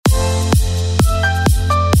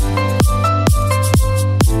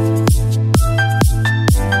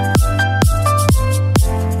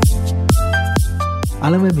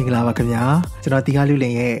အားလုံးပဲမင်္ဂလာပါခင်ဗျာကျွန်တော်တီကားလူ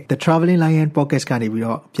လင်ရဲ့ The Traveling Lion Podcast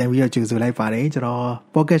ကနေပြီးတော့ပြန်ပြီးတော့ကြိုဆိုလိုက်ပါတယ်ကျွန်တော်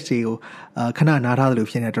Podcast တွေကိုခဏနားထားသလို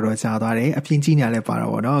ဖြစ်နေတော်တော်ကြာသွားတယ်အပြင်းကြီးနေလည်းပါတော့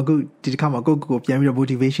ဗောနော်အခုဒီတစ်ခါမှာကိုပြန်ပြီးတော့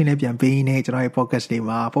motivation နဲ့ပြန်ပေးနေကျွန်တော်ရဲ့ podcast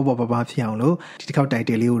လေးမှာပေါ့ပါဖြစ်အောင်လို့ဒီတစ်ခါ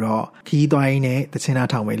title လေးကိုတော့ခီးသွားရင်းနဲ့သချင်းနာ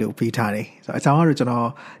ထောင်မယ်လို့ပေးထားတယ်ဆိုတော့အကြောင်းကတော့ကျွန်တော်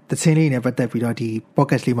သချင်းလေးနဲ့ပတ်သက်ပြီးတော့ဒီ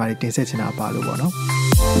podcast လေးမှာတင်ဆက်ချင်တာပါလို့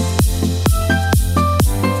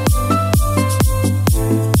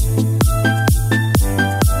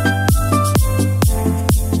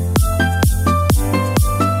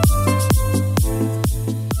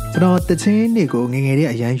ချင်းတွေကိုငငယ်လေး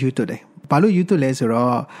အရန်ယူသွတ်တယ်ဘာလို့ယူသွတ်လဲဆို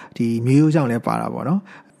တော့ဒီမျိုးကြောင့်လဲပါတာပေါ့နော်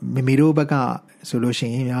မေတို့ဘက်ကဆိုလို့ရှိ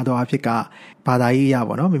ရင်များသောအားဖြင့်ကဘာသာရေး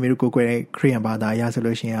ရပါတော့မေတို့ကိုယ်ခရစ်ယာန်ဘာသာရဆို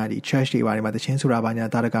လို့ရှိရင်ဒီ church တွေဘာတွေမှာတချင်းဆိုတာဘာညာ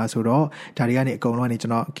တာတကာဆိုတော့ဒါတွေကနေအကုန်လုံးကနေ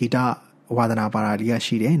ကျွန်တော်ဂီတဝါဒနာပါတာလေး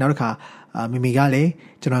ကရှိတယ်နောက်တစ်ခါမိကလည်း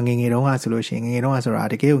ကျွန်တော်ငငယ်တုန်းကဆိုလို့ရှိရင်ငငယ်တုန်းက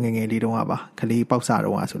ဆိုတာတကယ်ကိုငငယ်လေးတုန်းကပါခလေးပေါက်စာတု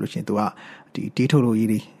န်းကဆိုလို့ရှိရင်သူကဒီ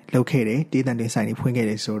တီးထုတ်လို့ကြီးတွေလုပ်ခဲ့တယ်တေးတန်တင်ဆိုင်တွေဖွင့်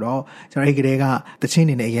ခဲ့တယ်ဆိုတော့ကျွန်တော်အဲ့ကလေးကတချင်း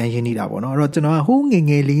နေနဲ့အရန်ရင်းနေတာပေါ့နော်အဲ့တော့ကျွန်တော်ကဟိုး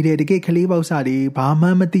ငငယ်လေးတဲ့တကယ်ခလေးပေါက်စာတွေဘာမှ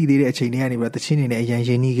မသိသေးတဲ့အချိန်တွေကနေပြီးတော့တချင်းနေနဲ့အရန်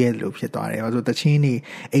ရင်းနေခဲ့တယ်လို့ဖြစ်သွားတယ်ဆိုတော့တချင်းနေ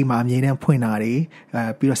အိမ်မှာအမြဲတမ်းဖွင့်တာ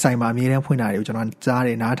တွေပြီးတော့ဆိုင်မှာအမြဲတမ်းဖွင့်တာတွေကိုကျွန်တော်ကြားတ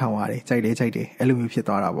ယ်နားထောင်ရတယ်ကြိုက်တယ်အဲ့လိုမျိုးဖြစ်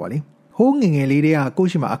သွားတာပေါ့လေဟိုးငငယ်လေးတွေကကို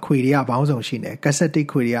ယ့်ရှိမှာအခွေတွေကဘောင်းဆောင်ရှိနေကက်ဆက်တစ်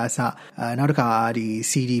ခွေတွေကအစနောက်တစ်ခါဒီ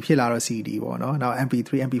CD ဖြစ်လာတော့ CD ပေါ့နော်နောက် MP3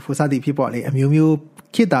 MP4 စသည်ဖြစ်ပေါ့လေအမျိုး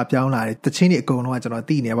မျိုးခေတ်တာပြောင်းလာတယ်တချင်းတွေအကုန်လုံးက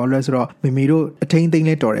ကျွန်တော်သိနေပါလို့လဲဆိုတော့မေတို့အထိန်သိမ်း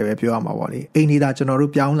လဲတော်တယ်ပဲပြောရမှာပေါ့လေအိမ်နေတာကျွန်တော်တို့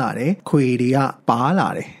ပြောင်းလာတယ်ခွေတွေ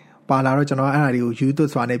ကပါလာတော့ကျွန်တော်အဲ့ဒါတွေကို YouTube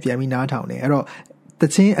ဆိုတာနဲ့ပြန်ပြီးနားထောင်တယ်အဲ့တော့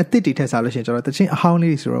တချင်းအစ်စ်တွေထက်စားလို့ရှိရင်ကျွန်တော်တချင်းအဟောင်း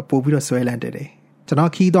လေးဆိုတော့ပို့ပြီးတော့ဆွဲလန်းတယ်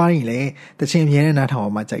ကျွန်တော်ခီးသွားရင်လည်းတချင်းအမြဲတမ်းနားထောင်အော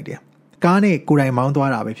င်မှကြိုက်တယ်ကားနဲ့ကိုယ်တိုင်မော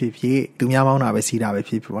င်းသွားတာပဲဖြစ်ဖြစ်သူများမောင်းတာပဲစီးတာပဲဖြ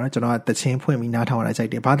စ်ဖြစ်ပေါ့နော်ကျွန်တော်ကတချင်းဖွင့်ပြီးနားထောင်ရတာကြိုက်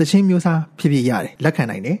တယ်ဘာတချင်းမျိုးစားဖြစ်ဖြစ်ရတယ်လက်ခံ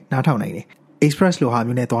နိုင်တယ်နားထောင်နိုင်တယ် express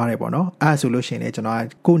လိုဟာမျိုးနဲ့သွားတယ်ပေါ့နော်အဲ့ဆိုလို့ရှိရင်လည်း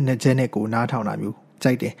ကျွန်တော်ကကိုယ်နဲ့ချက်နဲ့ကိုနားထောင်တာ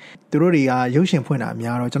မျိုးကြိုက်တယ်သူတို့တွေကရုပ်ရှင်ဖွ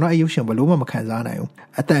င့်တာများတော့ကျွန်တော်အဲ့ရုပ်ရှင်ဘလို့မှမခံစားနိုင်ဘူး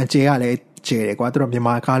အတန်ကျဲကလည်းကျဲတယ်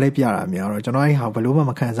ကွာသူတို့မြန်မာကားလေးပြတာများတော့ကျွန်တော်အဲ့ဟာဘလို့မှ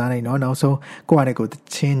မခံစားနိုင်တော့နောက်ဆုံးကိုယ့်အနေကို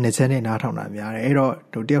ချင်းနဲ့ချက်နဲ့နားထောင်တာများတယ်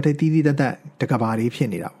အဲ့တော့တို့တယောက်တည်းတီးတီးတက်တကဘာ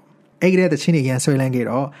လေးဖြစ်နေတာအဲ့ကလေးတချင်းတွေရန်ဆွဲလန်းခဲ့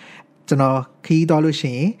တော့ကျွန်တော်ခီးသွားလို့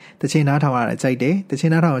ရှိရင်တချင်းနားထောင်ရတာကြိုက်တယ်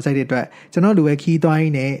တချင်းနားထောင်ရကြိုက်တဲ့အတွက်ကျွန်တော်လူပဲခီးသွားရ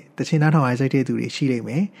င်းနဲ့တချင်းနားထောင်ရကြိုက်တဲ့သူတွေရှိလိမ့်မ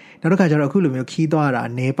ယ်နောက်တစ်ခါကျတော့အခုလိုမျိုးခီးသွားတာ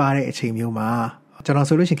နေပါတဲ့အချိန်မျိုးမှာကျွန်တော်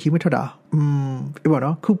ဆိုလို့ရှိရင်ခီးမထွက်တာအေးပေါ့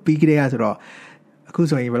နော်ခုပြီးကြတဲ့ဆိုတော့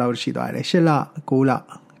အခုဆိုရင်ဘယ်လောက်ရှိသွားလဲ8လ9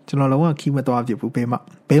လကျွန်တော်လုံးဝခီးမသွားပြဘူး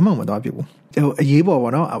ဘဲမှမသွားပြဘူးဟိုအ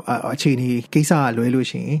ရေးပေါ်ပေါ့နော်အချိန်ကြီးကိစ္စ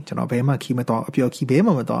လွဲလို့ရှိရင်ကျွန်တော်ဘဲမှခီးမသွားအပျော်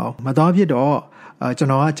ခီးဘဲမှမသွားဖြစ်တော့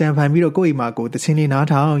ကျွန်တော်ကကြံဖန်ပြီးတော့ကိုယ့်အိမ်မှာကိုတချင်းလေးနား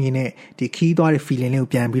ထောင်ရင်းနဲ့ဒီခီးသွားတဲ့ feeling လေးကို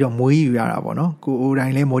ပြန်ပြီးတော့မွေးယူရတာပေါ့နော်ကိုယ်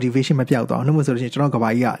တိုင်းလဲ motivation မပြောက်တော့နှုတ်မဆိုလို့ရှိရင်ကျွန်တော်ကဘာ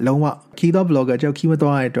ကြီးကလုံးဝခီးသွား blogger ကြောက်ခီးမ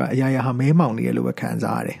သွားတဲ့အတွက်အရာရာဟာမဲမှောင်နေတယ်လို့ပဲခံ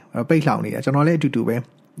စားရတယ်ပိတ်လှောင်နေတာကျွန်တော်လည်း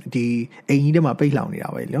အတူတူပဲဒီအိမ်ကြီးထဲမှာပိတ်လှောင်နေတာ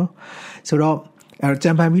ပဲနော်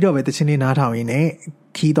ဆိုတော့ကြံဖန်ပြီးတော့ပဲတချင်းလေးနားထောင်ရင်း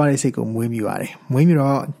နဲ့ခီးသွားတဲ့စိတ်ကိုမွေးမြူရတယ်မွေးမြူ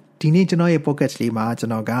တော့ဒီနေ့ကျွန်တော်ရဲ့ pocket လေးမှာ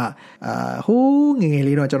ကျွန်တော်ကဟိုးငငယ်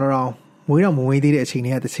လေးတော့ကျွန်တော်တော့မွေးတော့မွေးသေးတဲ့အချိန်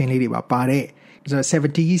တွေကတချင်းလေးတွေပါတဲ့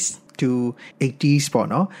70s to 80s ပေါ့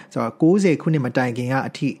နော်ဆိုတော့90ခုနှစ်မတိုင်ခင်က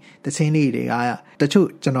အထိသချင်းလေးတွေကတချို့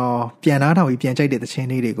ကျွန်တော်ပြန်နားထောင်ပြီးပြန်ကြိုက်တဲ့သချင်း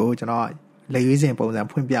လေးတွေကိုကျွန်တော်လက်ရွေးစင်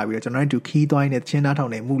ပုံစံဖွင့်ပြပြီးတော့ကျွန်တော်တို့ခီးသွားနေတဲ့သချင်းနား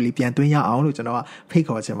ထောင်နေမှုလေးပြန်သွင်းရအောင်လို့ကျွန်တော်ကဖိတ်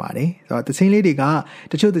ခေါ်ချင်ပါတယ်ဆိုတော့သချင်းလေးတွေ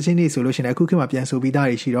ကတချို့သချင်းတွေဆိုလို့ရှိရင်အခုခေတ်မှာပြန်ဆိုပြီး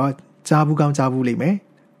သားတွေရှိတော့ကြားဘူးကောင်းကြားဘူးလိမ့်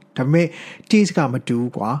မယ်ဒါပေမဲ့ taste ကမတူ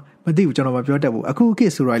ဘူးကွာမသိဘူးကျွန်တော်မပြောတတ်ဘူး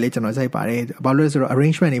အခုခေတ်ဆိုတော့လေကျွန်တော်စိုက်ပါတယ်ဘာလို့လဲဆိုတော့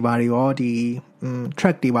arrangement တွေဘာတွေရောဒီ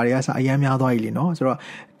track တွေဘာတွေကအစအရန်များသွားပြီလေနော်ဆိုတော့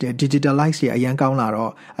digitalize တွေအရန်ကော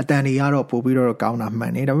င်းလာတော့အတန်တွေကတော့ပို့ပြီးတော့ကော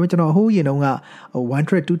င်းတာမှန်တယ်ဒါပေမဲ့ကျွန်တော်ဟိုးရင်တုန်းက1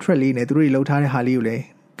 track 2 track လေးနဲ့သူတို့တွေလှုပ်ထားတဲ့ဟာလေးကိုလည်း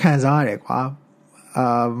ခံစားရတယ်ကွာ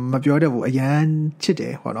မပြောတတ်ဘူးအရန်ချစ်တ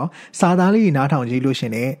ယ်ပေါ့နော်စာသားလေးနားထောင်ကြ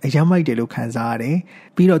ည့်လို့ရှင်လည်းအရန်မိုက်တယ်လို့ခံစားရတယ်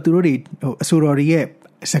ပြီးတော့သူတို့တွေအဆိုတော်တွေ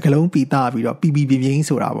ရဲ့စကလုံးပီတာပြီးတော့ပီပြင်း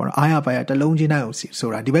ဆိုတာပေါ့နော်အားရပါရတလုံးချင်းတိုင်းကိုဆို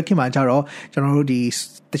တာဒီဘက်ခင်မှာကျတော့ကျွန်တော်တို့ဒီ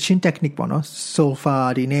တချင်း technique ပေါ့နော် sofa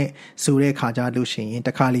ဒီနဲ့ဆိုတဲ့ခါကြလို့ရှိ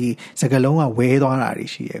ရင်တခါလေးစကလုံးကဝဲသွားတာ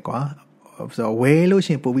တွေရှိရယ်ကွာ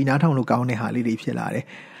ဆိုတော့ဝဲလို့ရှိရင်ပို့ပြီးနားထောင်လို့ကောင်းတဲ့ဟာလေးတွေဖြစ်လာ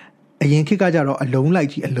တယ်အရင်ခေတ်ကကျတော့အလုံးလိုက်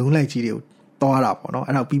ကြီးတွေကိုသွားတာပေါ့နော်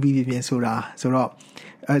အဲ့တော့ပီပြင်းဆိုတာဆိုတော့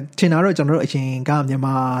ထင်တာတော့ကျွန်တော်တို့အရင်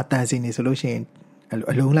ကမြန်မာတန်စင်နေဆိုလို့ရှိရင်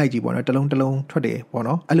အလုံးလိုက်ကြီးပေါ့နော်တလုံးထွက်တယ်ပေါ့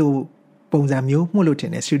နော်အဲ့လိုပုံစံမျိုးမှုလို့ထ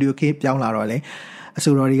င်တယ်စတူဒီယို K ပြောင်းလာတော့လေအ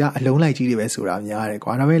ဆိုတော်တွေကအလုံးလိုက်ကြီးတွေပဲဆိုတာများတယ်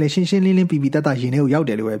ကွာဒါပေမဲ့လည်းရှင်းရှင်းလင်းလင်းပီတတ်ရင်ထဲကိုရောက်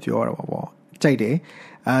တယ်လို့ပဲပြောရတော့ပါပေါ့ကြိုက်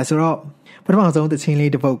တယ်ဆိုတော့ပထမဆုံးသချင်းလေး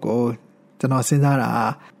တစ်ပုဒ်ကိုကျွန်တော်စဉ်းစားတာ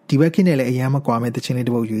ဒီဘက်ခေတ်နဲ့လည်းအရင်မကွာမဲ့သချင်းလေး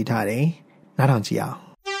တစ်ပုဒ်ယူထားတယ်နားထောင်ကြည့်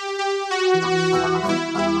အောင်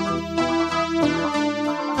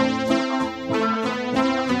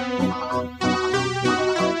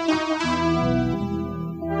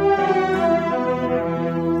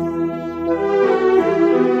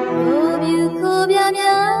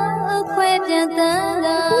ပြန်တန်းက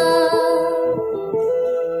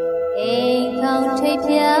အိမ်ခေါင်ထိပ်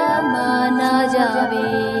ပြမာနာကြပြီ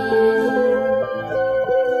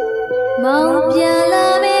မောင်ပြန်လာ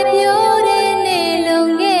မေပြိုးတဲ့နေလုံ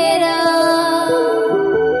ခဲ့တာ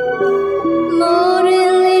မိုးရ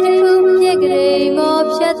င်းလေးတစ်ခုပြက်ကလေးမော်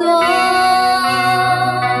ဖြတ်သွား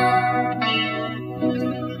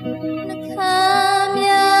နှခမ်း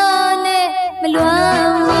များနဲ့မလွ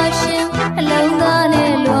မ်းမရှင်အလုံးသား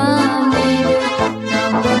နဲ့လွမ်းနေ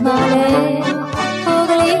မောင်ကမှလည်းဟို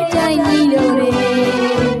ကလေးတိုင်းကြီးလို့လေ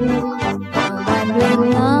ဘာတွေ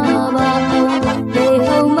ငါပါဘူးလေ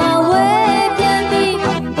ဟုံမဝဲပြန်ပြီး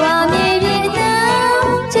ဝါမြေပြေတ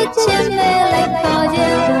န်းချစ်ချစ်နဲ့လိုက်ခေါ်ခြ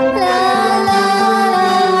င်းလာလာ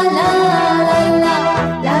လာလာလာ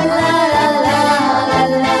လာလာလာလာ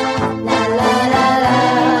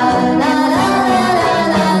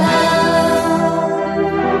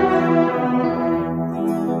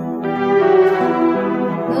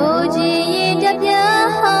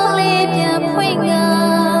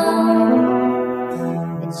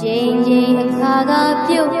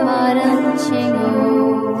ပြုတ်မာတဲ့ချင်းကို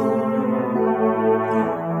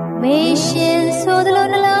မေရှင်ဆိုသလို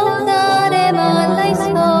နှလုံးသားထဲမှာလိုက်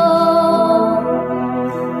ဆို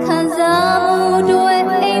ခံစားမှုတွေ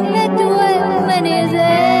အိမ်မက်တွေမနေ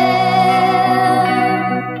စေ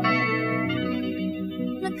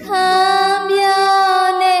နှခမ်းပြ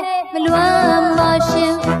နဲ့မလွမ်းမရှ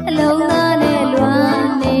င်အလုံးသားနဲ့လွမ်း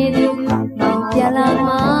နေသူမောင်ပြလာ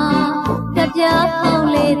မှာတပြားဟောင်း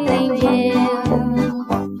လေးသိမ့်ခြင်း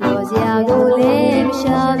ကိုလည်းမ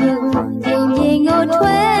ရှာဘူးအိမ်ပြင်ကိုထွ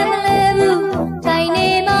က်မလဲဘူးထိုင်နေ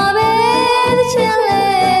မှာပဲသချင်းလဲ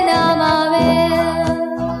နာမှာပဲ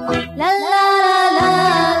လာလာလာလာ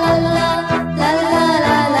လာလာလာလာ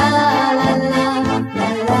လာလာ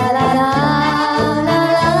လာလာလာ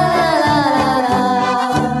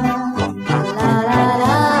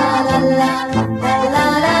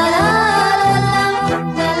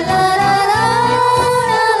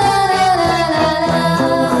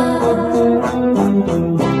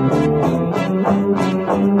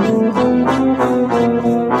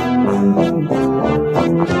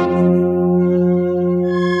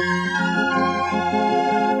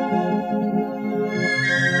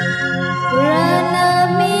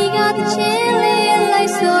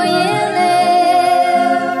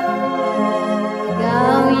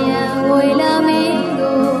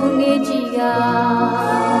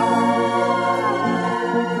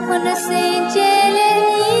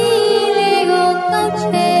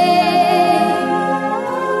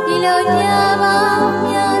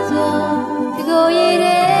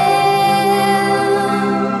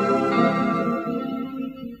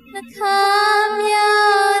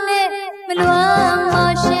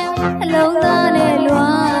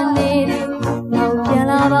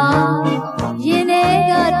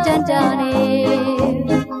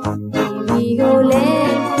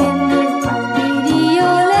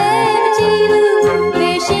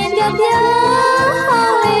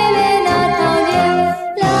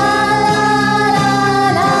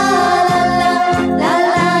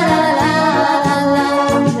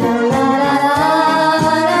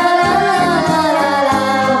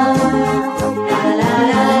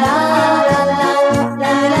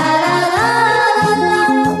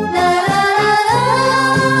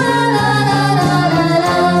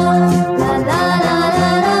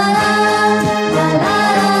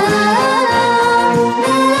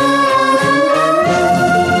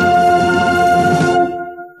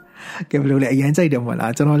ကဲဘလို့လဲအရန်ကြိုက်တယ်မဟုတ်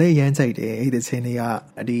လားကျွန်တော်လည်းအရန်ကြိုက်တယ်အဲ့ဒီချင်းလေးက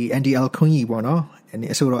ဒီ NDL ခွန်ကြီးပေါ့နော်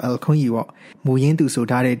အဆိုတော့ L ခွန်ကြီးပေါ့မူရင်းသူဆို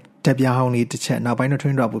ထားတဲ့တက်ပြားဟောင်းလေးတစ်ချက်နောက်ပိုင်းတော့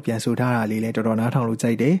Twin Drop ကိုပြန်ဆိုထားတာလေးလည်းတော်တော်နားထောင်လို့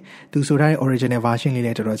ကြိုက်တယ်သူဆိုထားတဲ့ original version လေးလ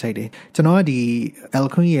ည်းတော်တော်ကြိုက်တယ်ကျွန်တော်ကဒီ L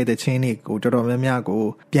ခွန်ကြီးရဲ့တချင်းလေးကိုတော်တော်များများကို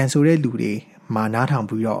ပြန်ဆိုတဲ့လူတွေမှာနားထောင်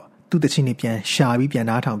ပြီးတော့သူ့တချင်းလေးပြန်ရှာပြီးပြန်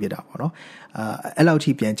နားထောင်ပြတာပေါ့နော်အဲ့လောက်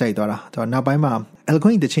ထိပြန်ကြိုက်သွားတာတော့နောက်ပိုင်းမှာ L ခွ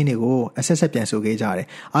န်ကြီးတချင်းတွေကိုအဆက်ဆက်ပြန်ဆိုခဲ့ကြတယ်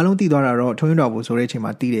အားလုံးသိသွားတာတော့ Twin Drop ကိုဆိုတဲ့အချိန်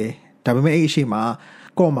မှာသိတယ်ဒါပေမဲ့အဲ့အရှိမှာ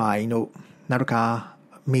ကော့မိုင်တို့နောက်တစ်ခါ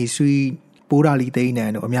မီဆွီပိုးရာလီသိန်းနန်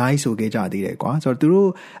တို့အများကြီးဆိုခဲ့ကြသေးတယ်ကွာဆိုတော့သူတို့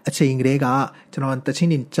အချိန်ကလေးကကျွန်တော်တချင်း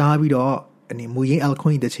တွေကြားပြီးတော့မူရင်း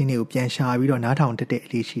Alcon ရဲ့တချင်းတွေကိုပြန်ရှာပြီးတော့နားထောင်တက်တဲ့အ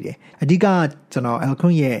လေးရှိတယ်အဓိကကျွန်တော်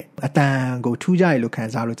Alcon ရဲ့အတန်ကိုထူးကြရလို့ခံ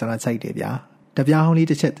စားလို့ကျွန်တော်စိုက်တယ်ဗျာတပြားဟောင်းလေး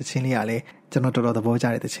တစ်ချက်တချင်းလေးကလည်းကျွန်တော်တော်တော်သဘောကျ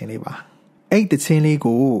တဲ့တချင်းလေးပါအဲ့တချင်းလေး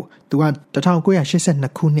ကိုသူက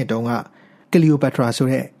1982ခုနှစ်တုန်းက Cleopatra ဆို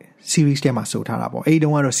တဲ့series ထဲမှာဆိုထားတာပေါ့အဲ့ဒီတု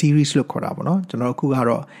န်းကတော့ series လို့ခေါ်တာပေါ့နော်ကျွန်တော်အခုက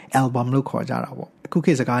တော့ album လို့ခေါ်ကြတာပေါ့အခု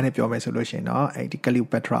ခေတ်စကားနဲ့ပြောမယ်ဆိုလို့ရှိရင်တော့အဲ့ဒီ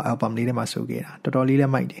Cleopatra album လေးထဲမှာဆိုခဲ့တာတော်တော်လေးလ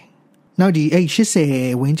ည်းမိုက်တယ်နောက်ဒီအဲ့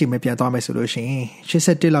80ဝန်းကျင်ပဲပြန်သွားမယ်ဆိုလို့ရှိရင်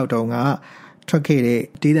81လောက်တုန်းက ထွက်ခဲ့တဲ့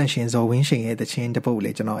တေးသံရှင်ဇော်ဝင်းရှင်ရဲ့တခြင်းတစ်ပုဒ်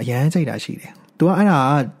လေကျွန်တော်အရန်ကြိုက်တာရှိတယ်သူကအဲ့ဒါ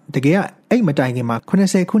တကယ်ကအဲ့မတိုင်ခင်မှာ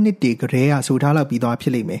80ခုနှစ်တည်းကတည်းကဆိုထားလောက်ပြီးသွားဖြ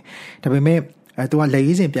စ်လိမ့်မယ်ဒါပေမဲ့သူကလက်ရ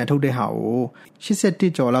ည်စင်ပြန်ထုတ်တဲ့ဟာကို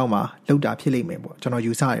81ကျော်လောက်မှာလောက်တာဖြစ်လိမ့်မယ်ပေါ့ကျွန်တော်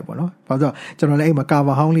ယူဆရတယ်ပေါ့နော်ဘာလို့ဆိုတော့ကျွန်တော်လည်းအဲ့မှာကာ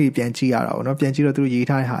ဗာဟောင်းလေးပြန်ကြည့်ရတာပေါ့နော်ပြန်ကြည့်တော့သူရေး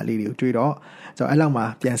ထားတဲ့ဟာလေးတွေကိုတွေ့တော့ဆိုတော့အဲ့လောက်မှာ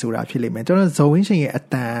ပြန်ဆိုတာဖြစ်လိမ့်မယ်ကျွန်တော်ဇော်ဝင်းရှင်ရဲ့အ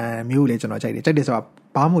တန်မျိုးလေးကျွန်တော်ကြိုက်တယ်ဆိုတာ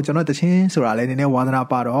ဘာမှကျွန်တော်တခြင်းဆိုတာလည်းနည်းနည်းဝါသနာ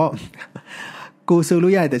ပါတော့ကိုဆို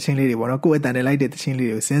လို့ရတဲ့တခြင်းလေးတွေပေါ့နော်ကိုအတန်နဲ့လိုက်တဲ့တခြင်းလေး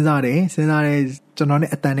တွေကိုစဉ်းစားတယ်ကျွန်တော်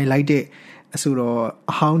နဲ့အတန်နဲ့လိုက်တဲ့အဆိုတော့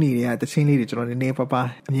အဟောင်းနေတဲ့တခြင်းလေးတွေကျွန်တော်နည်းနည်းပါ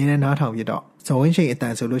အမြင်နဲ့နားထောင်ပြတော့ဇော်ဝင်းရှင်အတ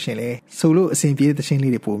န်ဆိုလို့ရှင်လေဆိုလို့အစဉ်ပြေးတဲ့တခြင်း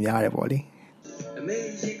လေးတွေပုံများတယ်ပေါ့လေ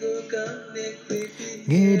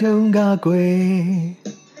ငေတုံးကကွယ်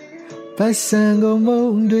ပတ်စံကိုမုံ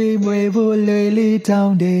တွေမွေဖို့လွယ်လေးတော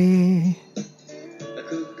င်းတယ်အ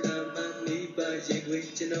ခုခါမှနေပါရင်ခွေ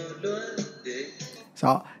ကျွန်တော်လွမ်းတယ်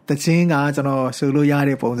ဆိုတခြင်းကကျွန်တော်ဆိုလို့ရ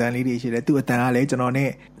တဲ့ပုံစံလေးတွေရှိတယ်သူ့အတန်ကလည်းကျွန်တော်နဲ့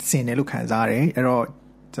ဆင်တယ်လို့ခံစားရတယ်အဲ့တော့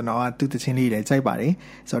ကျွန်တော်ကသူ့တခြင်းလေးလည်းကြိုက်ပါတယ်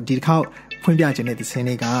ဆိုတော့ဒီတစ်ခေါက်ဖွင့်ပြခြင်းတဲ့တခြင်း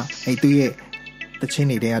လေးကအဲ့သူ့ရဲ့တခြင်း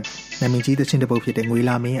တွေတဲ့နာမည်ကြီးတခြင်းတစ်ပုဒ်ဖြစ်တဲ့ငွေ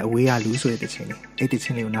လာမင်းရဲ့အဝေးရလူဆိုတဲ့တခြင်းလေးအဲ့တခြ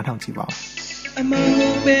င်းလေးကိုနားထောင်ကြည့်ပါဦးအ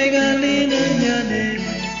မောဘေကလေးနဲ့ညာနဲ့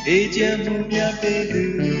အေးချမ်းမှုများပေးသူ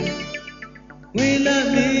ငွေလာ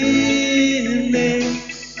မင်းနဲ့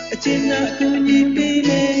အချင်းနာကူညီပေး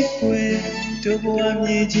လေကွယ်တို့ဘဝ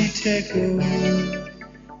မြေကြီးထက်ကို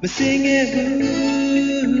မစင်ခဲ့ဘူး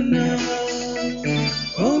နော်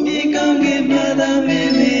ဘုံမြေကောင်းကင်မှာသာမ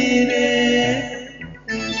င်းနေတယ်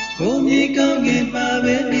ဘုံမြေကောင်းကင်မှာ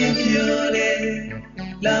ပဲမြင်ပြောတယ်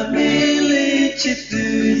လာမင်းလေးချစ်သူ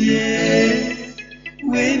ရဲ့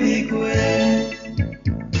ဝေးပြီကွယ်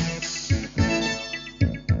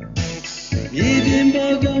မြေပြင်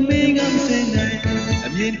ပေါ်ကိုမင်းကမစင်နိုင်အ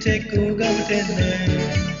မြင်ထက်ကိုကမတည့်နို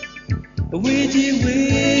င်အဝေးကြီး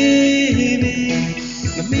ဝေးပြီ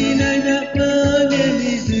မမီနိုင်တာပေါ်နေ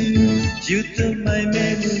ပြီသူယူသမိုင်း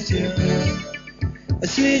မဲ့မှုကြောင့်အ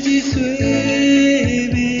ဆွေကြီးဆွေး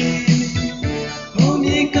ပြီဘုံ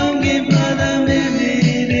မြေကောင်းကင်မှာသာမင်းနေ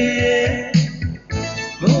တယ်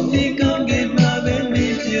ဘုံမြေကောင်းကင်မှာပဲမ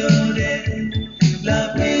င်းပြောတယ်လာ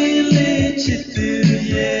ပေးလေချစ်သူ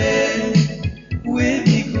ရဲ့ဝေး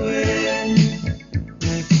ပြီကွယ်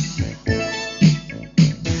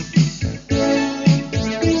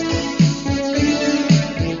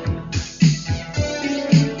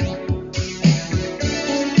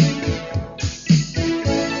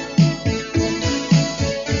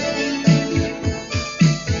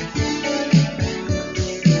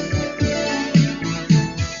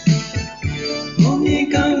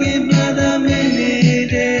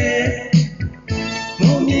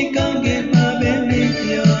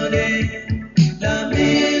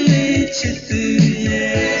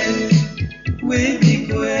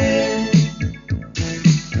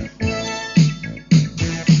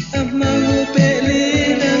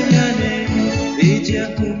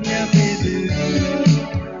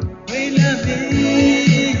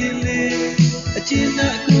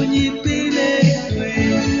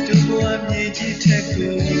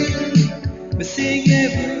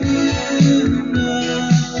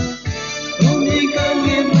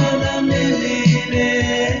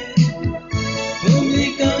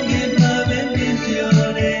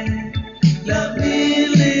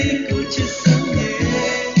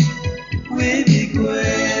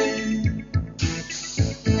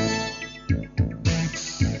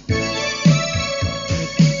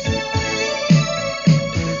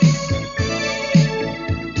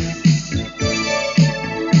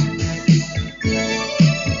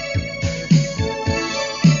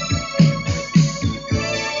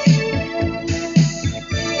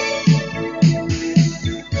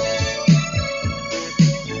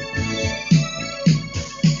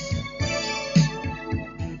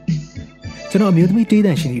ကျွန်တော်အမျိုးသမီးတေးတ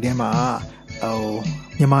န်ရှင်တွေထဲမှာ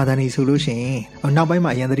မြန်မာတန်နေဆိုလို့ရှိရင်နောက်ပိုင်း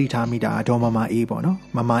မှာအရင်သတိထားမိတာဒေါ်မမအေးပေါ့နော်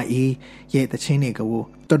မမအေးရဲ့တခြင်းတွေကို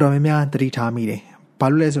တော်တော်များများသတိထားမိတယ်ဘာ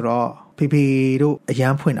လို့လဲဆိုတော့ဖေဖေတို့အရ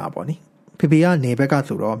န်ဖွင့်တာပေါ့နိဖေဖေကနေဘက်က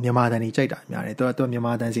ဆိုတော့မြန်မာတန်နေကြိုက်တာများတယ်သူကမြန်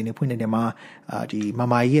မာတန်စီနေဖွင့်နေတဲ့မှာဒီမ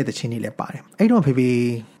မအေးရဲ့တခြင်းတွေလည်းပါတယ်အဲ့တော့ဖေဖေ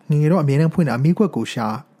ငငယ်တော့အမြဲတမ်းဖွင့်တာအမိကွက်ကိုရှာ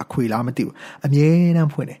အခွေလားမသိဘူးအမြဲတ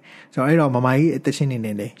မ်းဖွင့်တယ်ဆိုတော့အဲ့တော့မမအေးတခြင်းနေ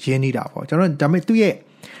နဲ့လည်းရင်းနေတာပေါ့ကျွန်တော်ဒါပေမဲ့သူ့ရဲ့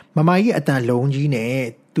မမကြီးအတန်လုံးကြီးနဲ့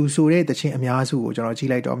သူဆိုတဲ့တခြင်းအများစုကိုကျွန်တော်ကြည့်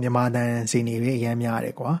လိုက်တော့မြန်မာတန်စင်တွေပဲအများများတ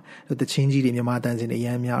ယ်ကွာတခြင်းကြီးတွေမြန်မာတန်စင်တွေအ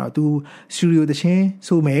များများတော့သူစတူဒီယိုတခြင်း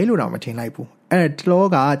ဆိုမယ်လို့တော့မထင်လိုက်ဘူးအဲ့တလော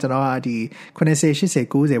ကကျွန်တော်ကဒီ80 80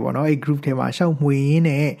 90ပေါ့နော်အဲ့ group ထဲမှာရှောက်မှွေရင်း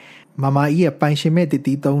နဲ့မမကြီးရဲ့ပိုင်ရှင်မဲ့တ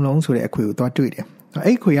တိ3လုံးဆိုတဲ့အခွေကိုသွားတွေ့တယ်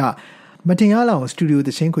အဲ့ခွေကမတင်ရလောက်စတူဒီယိုတ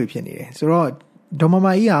ခြင်းခွေဖြစ်နေတယ်ဆိုတော့ ဒေါ်မ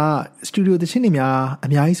မာကြီးကစတူဒီယိုသချင်းတွေများအ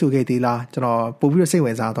များကြီးဆိုခဲ့သေးလားကျွန်တော်ပို့ပြီးတော့စိတ်ဝ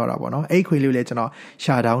င်စားတော့တာပေါ့နော်အဲ့ခွေလေးလည်းကျွန်တော်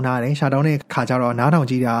ရှာတောင်းထားတယ်ရှာတောင်းတဲ့ခါကျတော့နားထောင်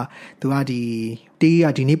ကြည့်တာသူကဒီတေးက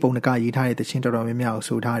ဒီနေ့ပုံနှကရေးထားတဲ့သချင်းတော်တော်များများကို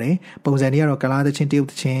ဆိုထားတယ်ပုံစံတွေကတော့ကလားသချင်းတရုတ်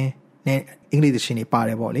သချင်းနဲ့အင်္ဂလိပ်သချင်းတွေပါတ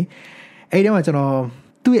ယ်ပေါ့လေအဲ့ဒီမှာကျွန်တော်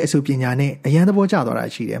သူ့ရဲ့အဆိုပညာနဲ့အရန်သဘောကျသွားတာ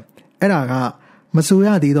ရှိတယ်အဲ့ဒါကမဆိုရ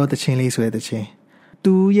သေးသောသချင်းလေးဆိုတဲ့သချင်း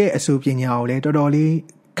သူရဲ့အဆိုပညာကိုလည်းတော်တော်လေး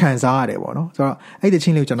ခံစားရတယ်ပေါ့နော်ဆိုတော့အဲ့သချ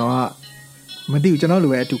င်းလေးကိုကျွန်တော်ကမသိဘူးကျွန်တော်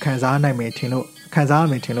လိုပဲအတူခံစားနိုင်မယ်ထင်လို့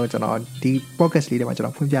ကျွန်တော်ဒီ podcast လေးထဲမှာကျွန်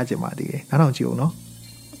တော်ဖွင့်ပြချင်ပါသေးတယ်နားထောင်ကြည့်ဦးနော်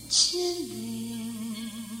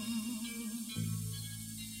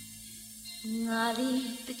ငါလေး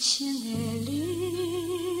တချင်းတယ်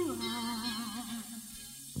လေးပါ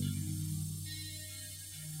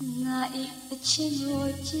ငါဤတချင်းကို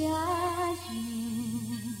ကြားရင်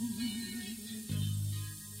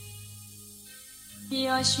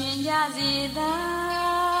ပျော်ရွှင်ကြစေသာ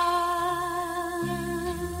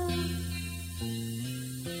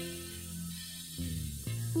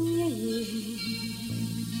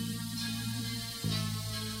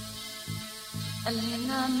အလင်း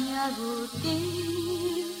ငါများကိုတင်း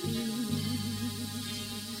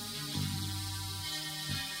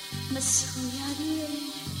မဆူရတဲ့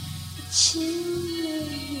ချင်း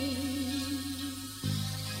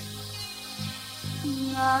လေး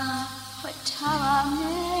ငါဝတ်ထားပါမ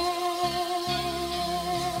ယ်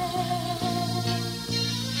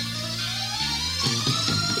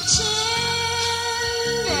ချ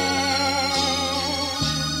င်းလေး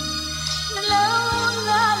နှလုံး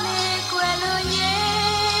သားလေးကွယ်လို့ရ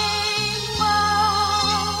င်မ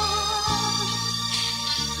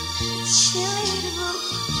ချင်းလေးတို့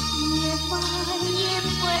မြေပါရင်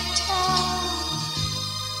ပွက်ထား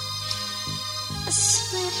အ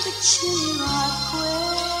ဆွေတချင်းပါကွ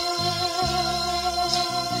ယ်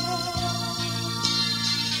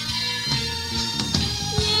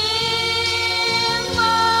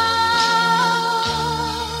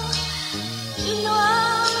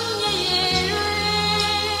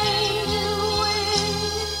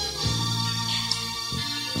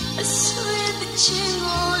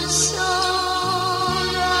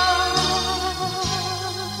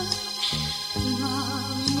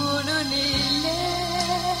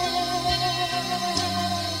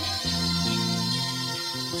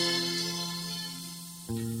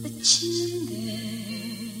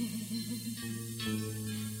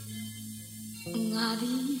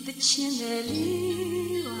ချင်းတယ်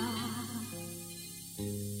လေးပါ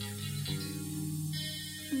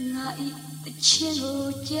ငါဤတချင်းကို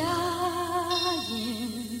ကြားရင်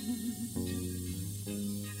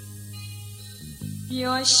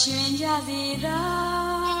ပျော်ရွှင်ကြစေသာ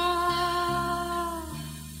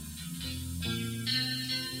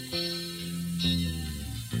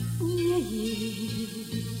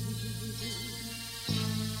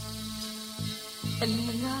အလ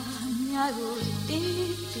င်းငါများကိုတ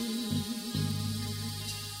င်း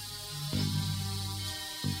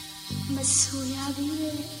မဆူရသေး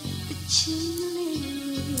တဲ့ချင်းလေး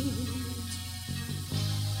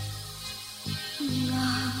ငါ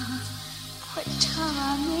ခွတ်ထားပါ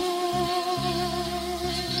မယ်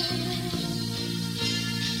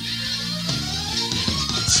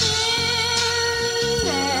ချင်း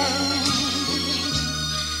လေး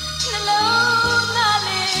နှလုံးသား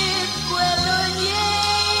လေးကွယ်လို့ရ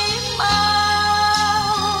င်ပါ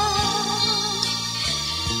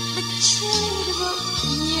ချင်းတို့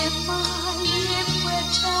မြေပါရင်ပွက်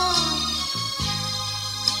ထား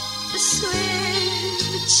ဆွေ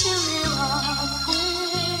ချစ်လေးပါကွယ်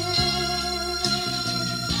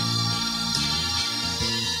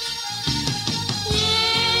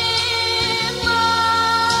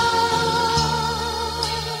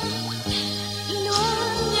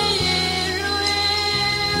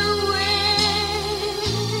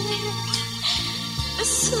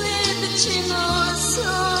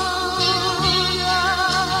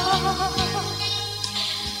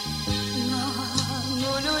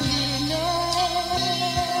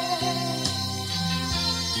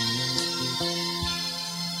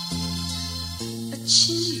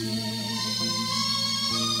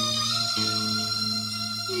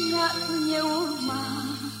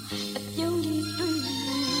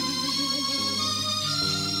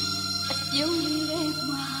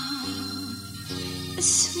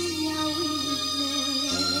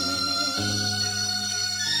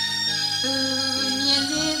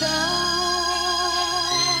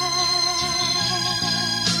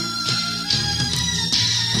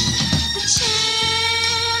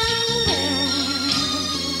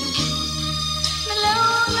မ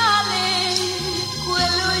လုံးလာလေကွယ်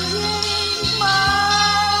လို့ရင်မ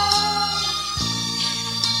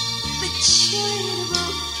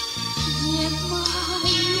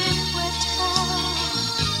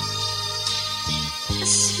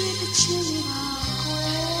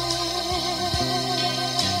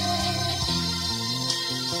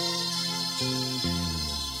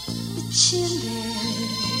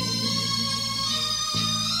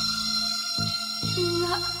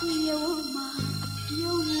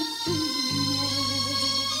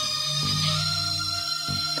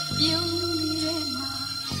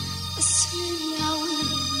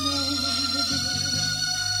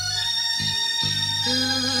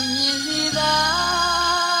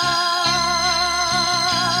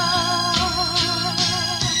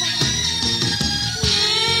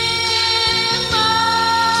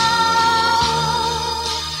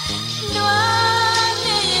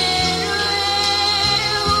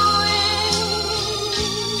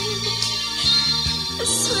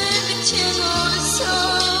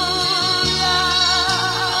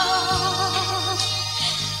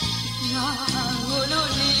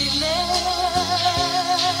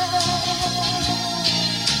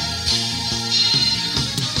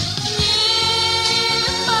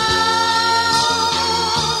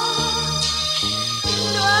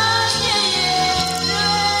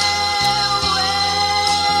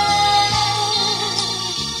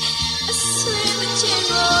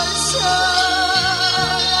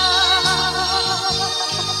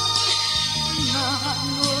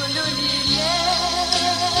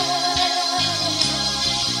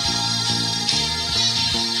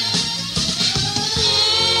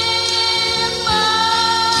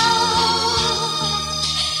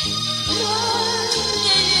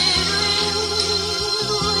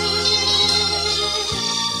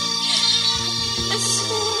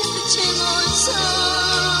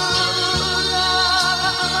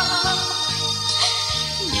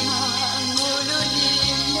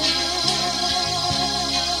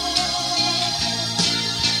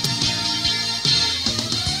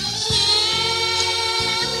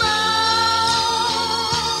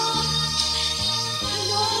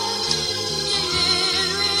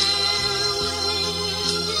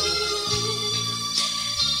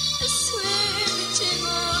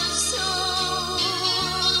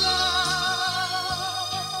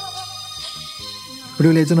ဘယ်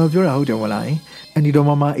လိုလဲကျွန်တော်ပြောတာဟုတ်တယ်မလားအန်ဒီတော်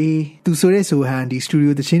မအေးသူဆိုတဲ့ဆိုဟန်ဒီစတူဒီ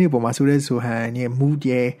ယိုသချင်းတွေပေါ်မှာဆိုတဲ့ဆိုဟန်ရဲ့ mood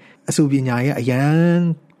ရဲ့အဆိုပညာရဲ့အရန်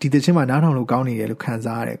ဒီသချင်းမှာနားထောင်လို့ကောင်းနေတယ်လို့ခံ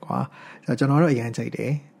စားရတယ်ကွာကျွန်တော်တော့အရန်ကြိုက်တ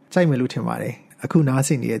ယ်ကြိုက်မယ်လို့ထင်ပါတယ်အခုနားဆ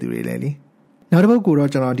င်နေတဲ့သူတွေလည်းလေနောက်တစ်ပုဒ်ကိုတော့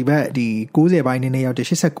ကျွန်တော်ဒီဘက်ဒီ90ပိုင်းနဲ့ရောက်တဲ့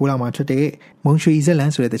89လောက်မှာထွက်တဲ့မုံရွှေဇက်လ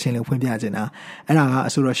န်းဆိုတဲ့သချင်းလေးဖွင့်ပြချင်တာအဲ့ဒါက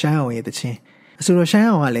အဆိုတော်ရှမ်းအောင်ရဲ့သချင်းအဆိုတော်ရှမ်း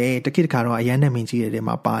အောင်ကလည်းတကိတခါတော့အရန်နဲ့မင်းကြီးတဲ့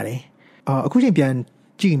မှာပါတယ်အခုချိန်ပြန်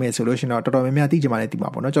ကြည့်မယ်ဆိုလို့ရှိရင်တော့တော်တော်များများသိကြမှာလည်းသိမှာ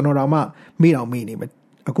ပေါ့နော်ကျွန်တော်တော့မှမေ့နေမယ်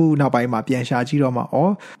အခုနောက်ပိုင်းမှာပြန်ရှာကြည့်တော့မှ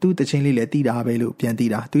သူ့တချင်းလေးလည်းသိတာပဲလို့ပြန်သိ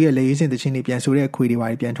တာသူရဲ့လေရေးစင်တချင်းလေးပြန်ဆိုတဲ့အခွေတွေပါ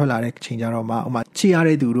ပြန်ထွက်လာတဲ့ချိန်ကြတော့မှဥမာချီရ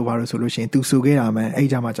တဲ့သူတို့ဘာလို့ဆိုလို့ရှိရင်သူဆိုခဲ့တာမှန်အဲ့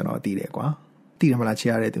ကြမှာကျွန်တော်သိတယ်ကွာသိတယ်မလားချီ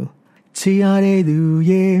ရတဲ့သူချီရတဲ့သူ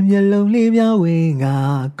ရဲ့မျက်လုံးလေးပြောင်းဝင်ငါ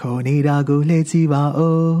ခေါ်နေတာကိုလှည့်ကြည့်ပါ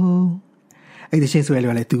ဦးအဲ့တချင်းဆိုရ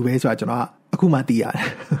လို့လည်းသူပဲဆိုတာကျွန်တော်အခုမှသိရတယ်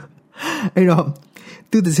အဲ့တော့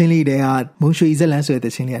သူ့သချင်းလေးတွေကမုံရွှေဇက်လန်းဆိုတဲ့သ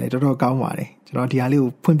ချင်းလေးကလည်းတော်တော်ကောင်းပါတယ်ကျွန်တော်ဒီဟာလေးကို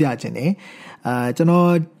ဖွင့်ပြခြင်းတယ်ကျွန်တော်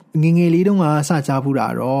ငငယ်လေးတုန်းကစကြားဘူးတာ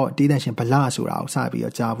တော့တေးတန်ရှင်ဗလာဆိုတာကိုစပြီး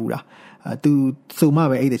တော့ကြားဘူးတာသူဆိုမှ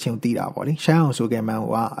ပဲအဲ့သချင်းကိုသိတာပေါ့လေရှမ်းအောင်ဆိုခဲ့မှန်းက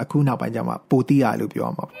အခုနောက်ပိုင်းကျမှပိုသိရလို့ပြောရ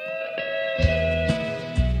မှာပေါ့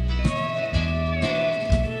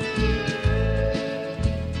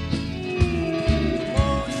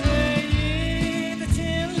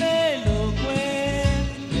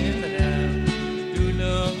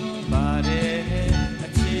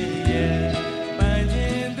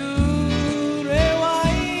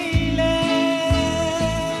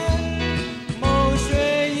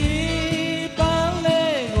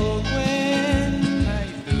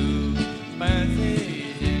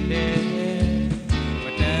Day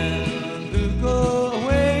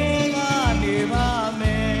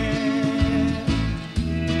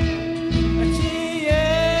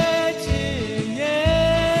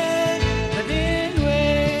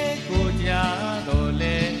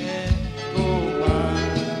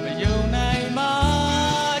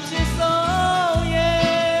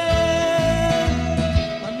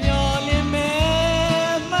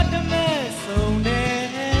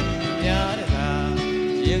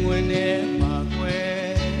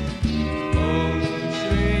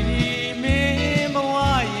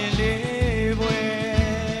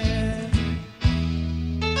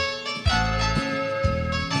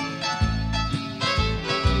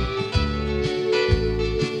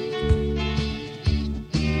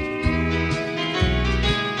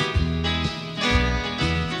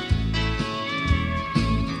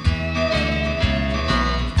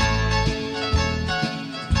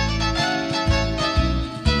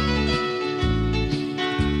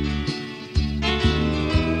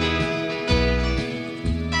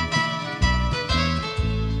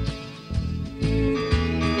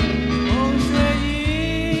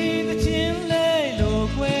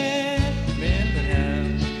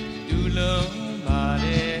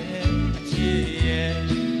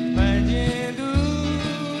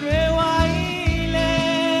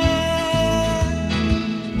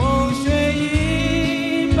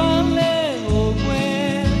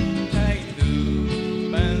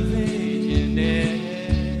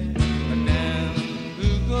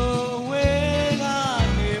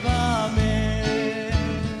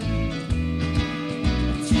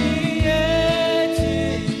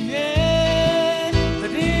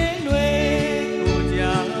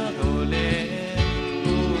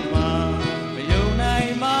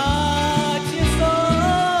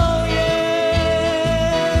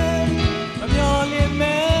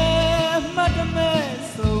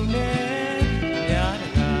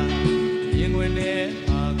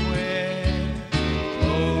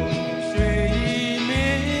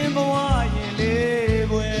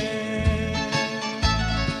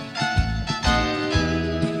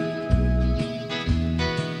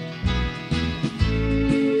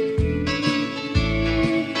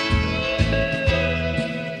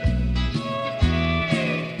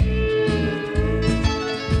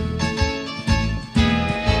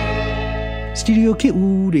studio ခေတ်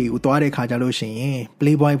ဦးတွေကိုတွားတဲ့ခါကြလို့ရှိရင်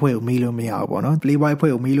Playboy ဖွဲ့ကိုမေးလို့မရဘူးပေါ့နော် Playboy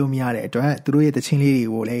ဖွဲ့ကိုမေးလို့မရတဲ့အတွက်သူတို့ရဲ့တခြင်းလေးတွေ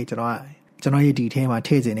ကိုလည်းကျွန်တော်ရဲ့ဒီထဲမှာထ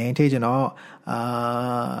ည့်ခြင်းနဲ့ထည့်ကျွန်တော်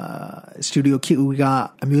studio ခေတ်ဦးက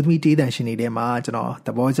အမျိုးသမီးတေးတန်ရှင်တွေထဲမှာကျွန်တော်သ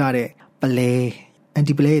ဘောကျတဲ့ Play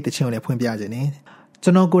anti play ရဲ့တခြင်းကိုလည်းဖွင့်ပြခြင်းနဲ့ကျွ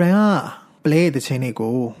န်တော်ကိုယ်တိုင်က Play ရဲ့တခြင်းတွေ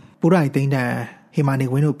ကိုပိုးရိုက်သိန်းတန်ဟေမာနေ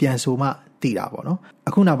ဝင်းတို့ပြန်ဆိုမှတည်တာပေါ့နော်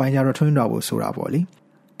အခုနောက်ပိုင်းကျတော့ထွန်းတော်ဖို့ဆိုတာပေါ့လေ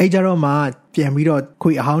အဲ့ကြတော့မှပြန်ပြီးတော့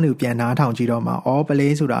ခွေအဟောင်းတွေကိုပြန်နားထောင်ကြည့်တော့မှ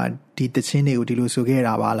Playဆိုတာဒီတခြင်းတွေကိုဒီလိုဆိုခဲ့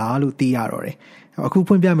တာပါလားလို့သိရတော့တယ်အခု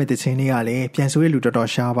ဖွင့်ပြမယ့်တခြင်းတွေကလည်းပြန်ဆိုတဲ့လူတော်တော်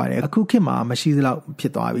ရှားပါတယ်အခုခေတ်မှာမရှိသလောက်ဖြ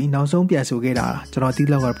စ်သွားပြီနောက်ဆုံးပြန်ဆိုခဲ့တာကျွန်တော်သိ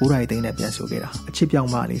လောက်ကပိုးရိုက်သိန်းနဲ့ပြန်ဆိုခဲ့တာအချစ်ပြောင်း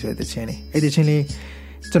မလေးဆိုတဲ့တခြင်းလေးအဲ့တခြင်းလေး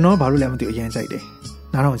ကျွန်တော်ဘာလို့လဲမသိအရင်ကြိုက်တယ်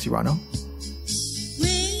နားထောင်ကြည့်ပါနော်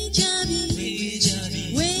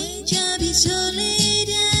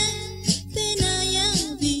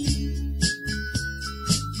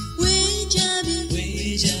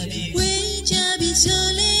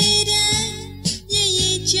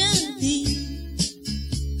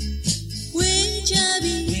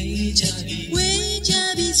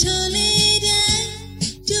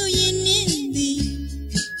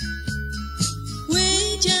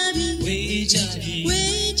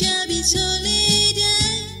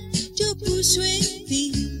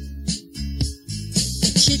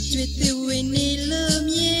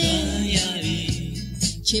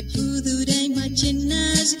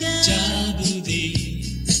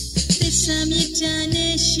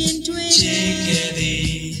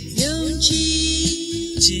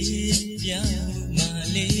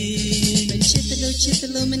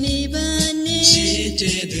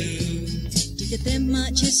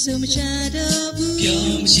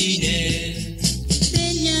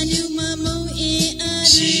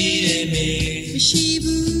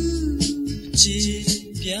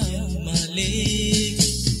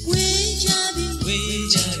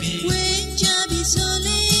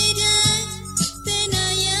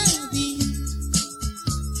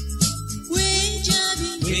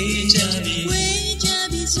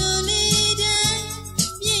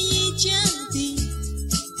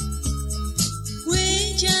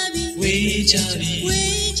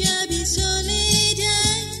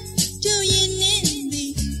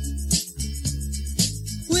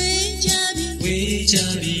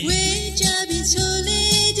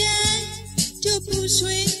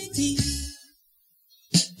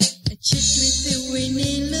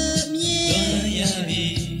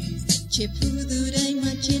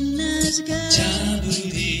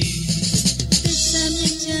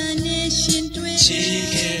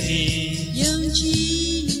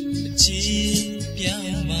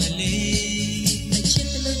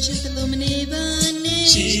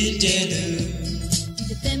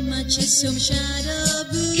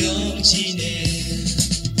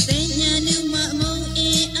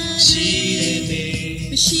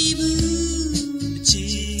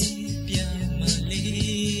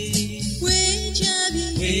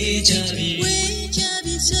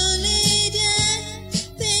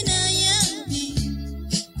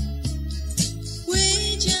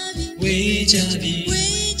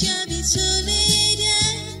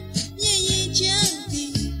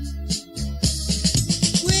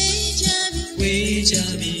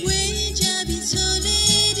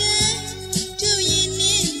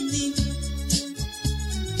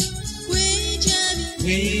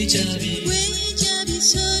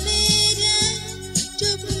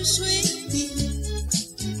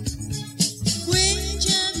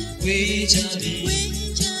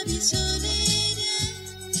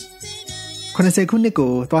90ခုနှစ်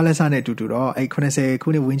ကိုသွားလက်စားနဲ့တူတူတော့အဲ့90ခု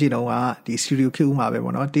နှစ်ဝင်းကျင်တုန်းကဒီ studio ခေတ်ဦးမှာပဲ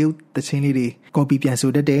ပေါ့နော်တရုတ်သချင်းလေးတွေ copy ပြန်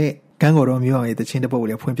ဆိုတတ်တဲ့ဂန်းကော်တော်မျိုးအောင်ရဲ့သချင်းတစ်ပုဒ်ကို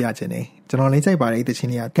လည်းဖွင့်ပြခြင်းနေကျွန်တော်လည်းကြိုက်ပါတယ်သချ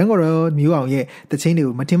င်းလေးကဂန်းကော်တော်မျိုးအောင်ရဲ့သချင်းတွေ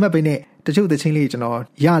ကိုမထင်မှတ်ပဲနဲ့တချို့သချင်းလေးကျွန်တော်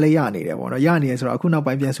ရနေတယ်ပေါ့နော်ရနေရဆိုတော့အခုနောက်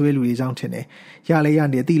ပိုင်းပြန်ဆိုတဲ့လူတွေကြောင့်ထင်တယ်ရ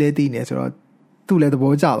နေတိလဲတိနေဆိုတော့သူ့လည်းသ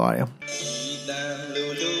ဘောကျသွားတယ်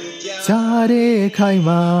ဂျာတဲ့ခိုင်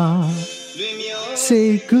မာစေ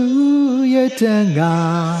ကူရဲ့တန်က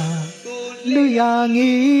လူရ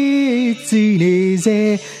ငေးကြည်နေစေ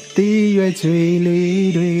တီးရွယ်ချွေလေး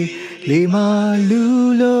တွေလေမလူ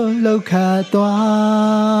လုံးလောက်ခါ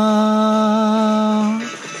သွား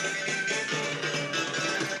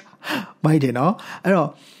မိုက်တယ်နော်အဲ့တော့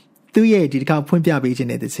သူ့ရဲ့ဒီတစ်ခါဖွင့်ပြပေးခြင်း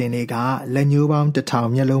တဲ့သချင်းလေးကလက်ညှိုးပေါင်း1000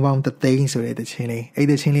မျက်လုံးပေါင်း300ဆိုတဲ့သချင်းလေးအဲ့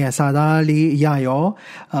ဒီသချင်းလေးကစာသားလေးအရရော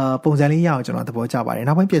ပုံစံလေးရအောင်ကျွန်တော်သဘောကျပါတယ်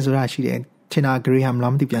နောက်ပိုင်းပြန်ဆိုတာရှိတယ်ချင်နာဂရေဟမ်လာ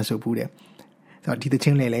မသိပြန်ဆိုဘူးတယ်ဆိုတော့ဒီသချ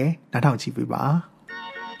င်းလေးလည်းနားထောင်ကြည့်ပေးပါ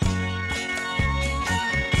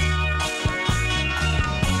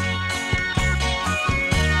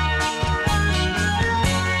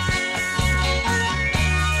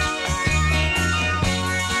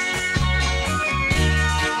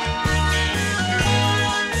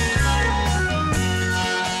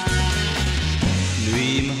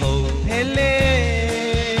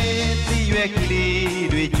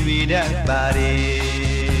body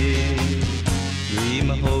we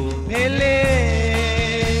maho pele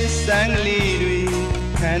sangli dwi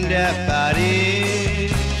khanda body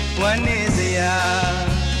one is ya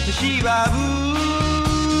shi ba bu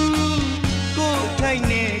ko thai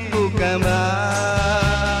ne ko kamba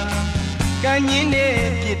kan yin ne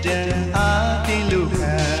pit dan a tin lu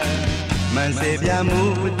kha man se pya mu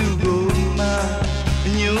tu ko ma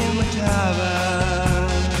nyu ma tha ba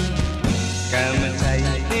kan ma thai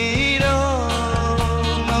ti do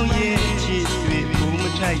mong yin chi twi bu ma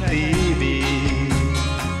thai ti bi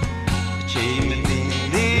chi ma ti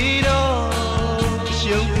ti do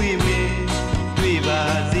shung twi me twi ba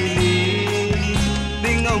si li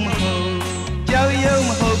tin ngong ma ho chao yau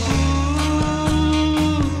ma ho pu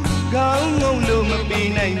gao ngong lu ma pi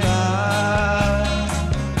nai ba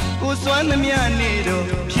ko swan na mya ni do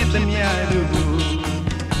phit na mya du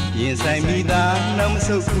yin sai mi da naw ma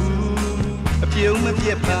sau ku a pyeu ma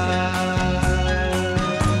pyet ba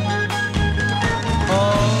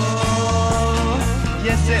oh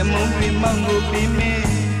yes se mong ri mang go pi me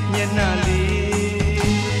nyet na li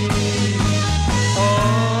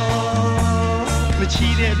oh ma chi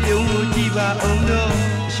de pyeu mo ji ba ong do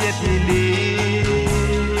shet pi li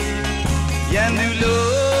yan du lo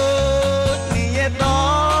ni ye to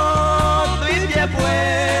twi pye pwe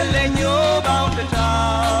le nyo baung ta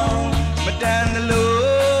tao ma tan lo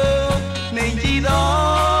nei ji do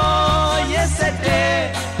yes set de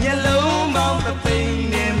ye lo baung ta pin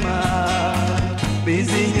ne ma pin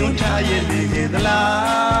sin nyun tha ye le ge da la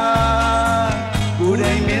ko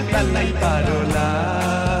dai me tat lai pa do la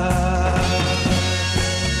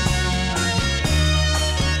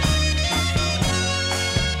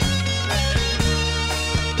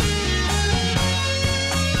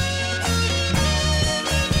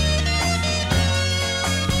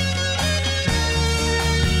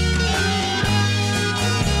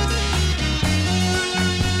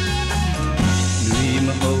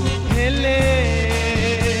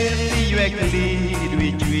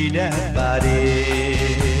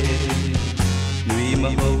Lui ma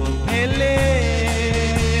ho hele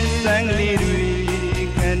sangli lui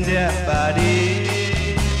khanda body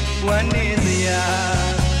one is ya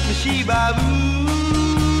mashi ba bu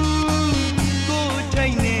ko thai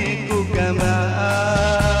ne ko kamba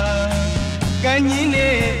kan yin ne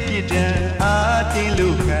pit dan a tin lu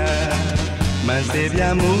kha man se pya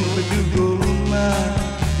mu tu ko ma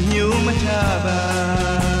nyu ma tha ba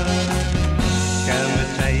kan ma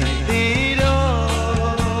thai ti do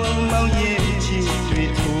mong yin chi twi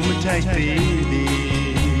pu ma thai ti bi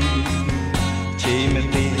chi ma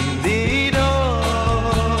ti ti do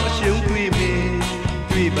shung twi bi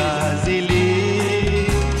twi ba si li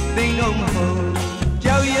ting ngong ma ho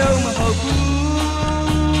chao yau ma ho pu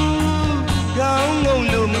gao ngong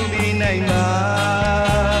lu ma pi nai ma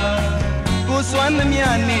ko swan na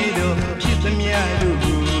mya ni do phit na mya du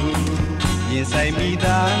yin sai mi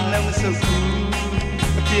da nam su ku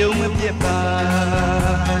a pyeu ma pyet ba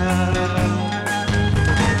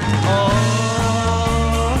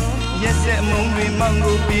oh yes se mong ri mang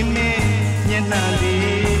go pi me nyen na li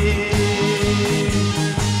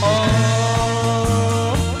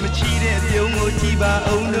oh ma chi de pyeu ngo chi ba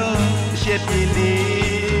ong do shet pi li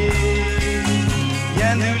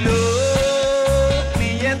yan du lo ni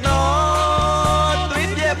ye to twi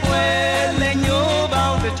pye pwe le nyo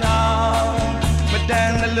baung ta tao ma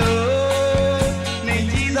tan na lo nei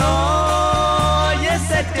ji do yes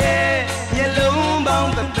set de ye long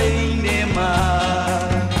baung ta pin ne ma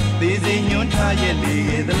ti sin nyun tha ye le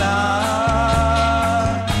ge da la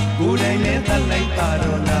ko dai me tat lai pa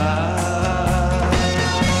do la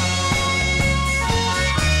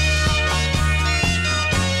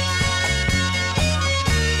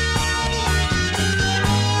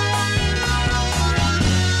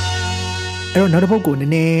အဲ့တော့နောက်တစ်ပုတ်ကိုန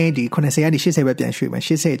ည်းနည်းဒီ90ကနေ80ပဲပြန်ရွှေ့မယ်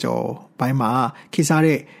80ကျော်ဘိုင်းမှာခေစား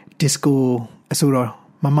တဲ့ disco အဆိုတော်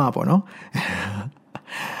မမပေါ့နော်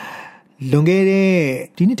လွန်ခဲ့တဲ့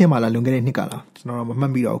ဒီနှစ်ထဲမှာလားလွန်ခဲ့တဲ့နှစ်ကလားကျွန်တော်မမှ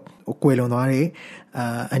တ်မိတော့ကွယ်လွန်သွားတဲ့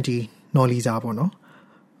အန်တီနော်လီဇာပေါ့နော်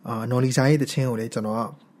နော်လီဇာရဲ့တခြင်းကိုလည်းကျွန်တော်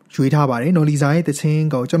ရွေးထားပါတယ်နော်လီဇာရဲ့တခြင်း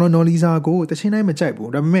ကိုကျွန်တော်နော်လီဇာကိုတခြင်းတိုင်းမကြိုက်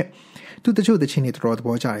ဘူးဒါပေမဲ့သူတချို့တခြင်းတွေတော်တော်သ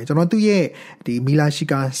ဘောကျတယ်ကျွန်တော်သူ့ရဲ့ဒီမီလာရှိ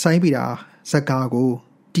ကာဆိုင်းပီတာဇက်ကာကို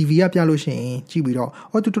TV ကပြလို့ရှိရင်ကြည့်ပြီးတော့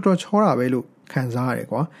သူတော်တော်ချောတာပဲလို့ခံစားရတယ်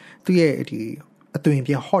ကွာသူရဲ့ဒီအသွင်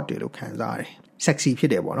ပြန် hot တယ်လို့ခံစားရတယ် sexy ဖြ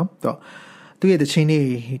စ်တယ်ပေါ့နော်သူရဲ့တခြင်းတွေ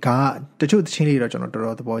ကတချို့တခြင်းတွေတော့ကျွန်တော်တော်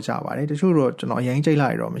တော်သဘောကျပါတယ်တချို့တော့ကျွန်တော်အရင်ကြိတ်လို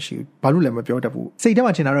က်တော့မရှိဘူးဘာလို့လဲမပြောတတ်ဘူးစိတ်ထဲ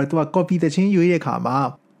မှာထင်တာတော့သူက copy တခြင်းရွေးတဲ့ခါမှာ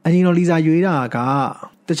အရင်တော့လီဇာရွေးတာက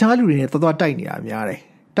တခြားလူတွေနဲ့တော်တော်တိုက်နေတာများတယ်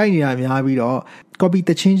တ တိုက်နေတာများပြီးတော့ copy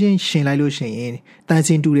တချင်းချင်းရှင်လိုက်လို့ရှိရင်တန်စ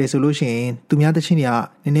င်တူတယ်ဆိုလို့ရှိရင်သူများတချင်းတွေက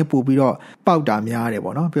နည်းနည်းပို့ပြီးတော့ပေါက်တာများတယ်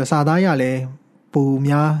ပေါ့နော်ပြီးတော့စာသားရလည်းပို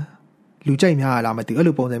များလူကြိုက်များလာမသိဘူးအဲ့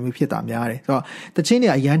လိုပုံစံမျိုးဖြစ်တာများတယ်ဆိုတော့တချင်းတွေ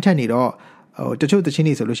အရန်ထက်နေတော့တချို့တချင်း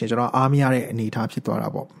တွေဆိုလို့ရှိရင်ကျွန်တော်အားမရတဲ့အနေအထားဖြစ်သွားတာ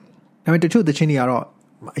ပေါ့ဒါပေမဲ့တချို့တချင်းတွေကတော့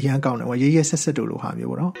အရန်ကောင်းတယ်ပေါ့ရေးဆက်ဆက်တို့လိုဟာမျိုး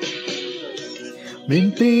ပေါ့နော်မ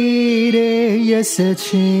င်းပေးတဲ့ရက်ဆက်ချ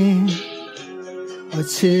င်းအ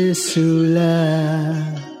ချစ်ဆူလာ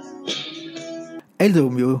အဲ့လို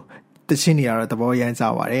မျိုးတချင်းတွေကတော့သဘောရမ်းကြ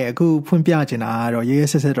ပါတယ်အခုဖွင့်ပြချင်တာကတော့ရေး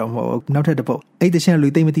ဆက်ဆက်တော့မဟုတ်ဘူးနောက်ထပ်တစ်ပုတ်အဲ့တချင်းလူ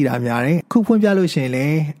သိမသိတာများတယ်အခုဖွင့်ပြလို့ရှိရင်လ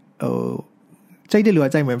ည်းကြိုက်တဲ့လူက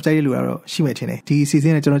ကြိုက်မယ်မကြိုက်တဲ့လူကတော့ရှိမယ်ထင်တယ်ဒီ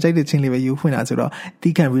season နဲ့ကျွန်တော်ကြိုက်တဲ့ချင်းလေးပဲယူဖွင့်တာဆိုတော့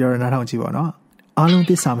တီးခံပြီးတော့နားထောင်ကြည့်ပါတော့အားလုံး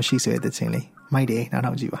သစ္စာမရှိဆိုတဲ့ချင်းလေးမိုက်တယ်နား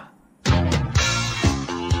ထောင်ကြည့်ပါ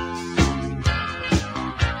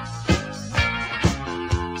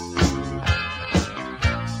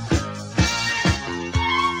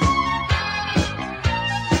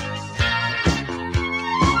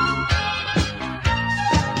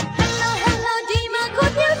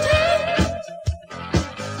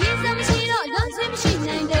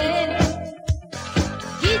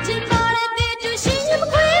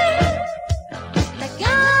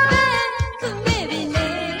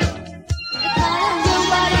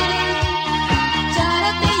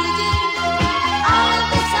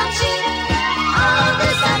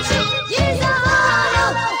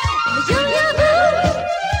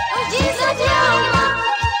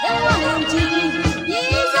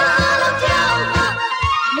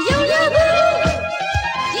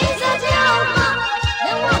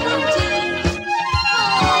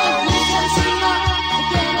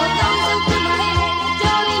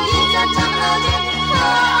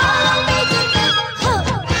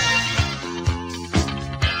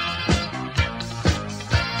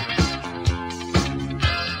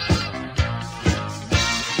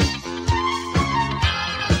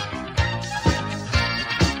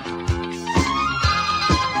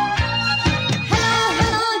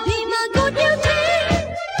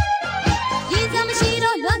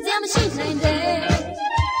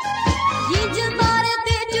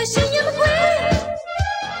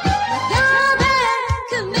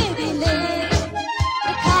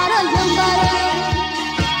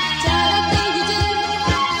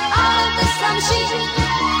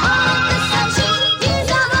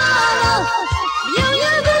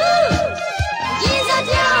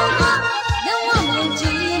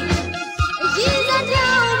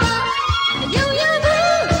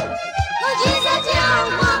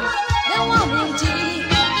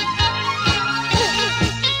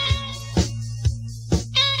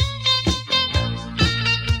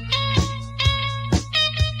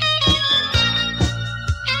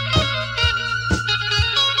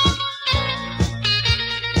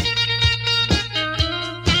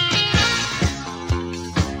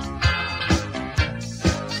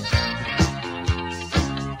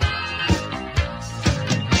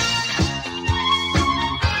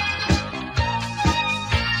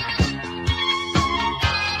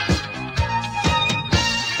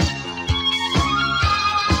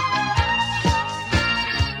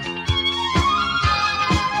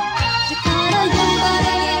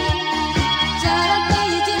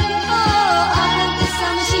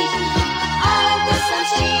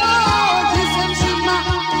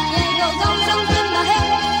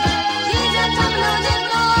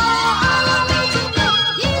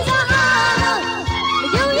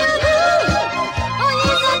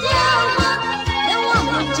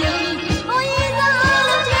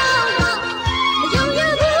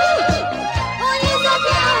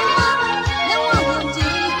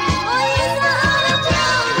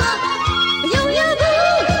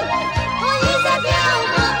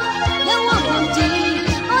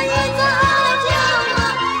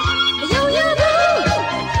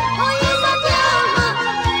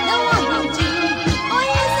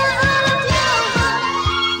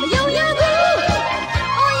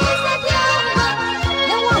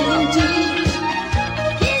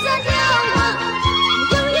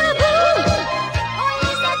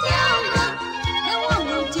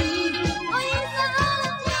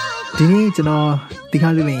ဒီနေ့ကျွန်တော်ဒီခါ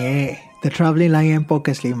လေးရဲ့ The Traveling Lion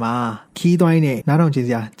Podcast လေးမှာခီးသွိုင်းနဲ့နားထောင်ခြင်းစ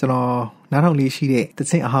ရာကျွန်တော်နားထောင်လေးရှိတဲ့သ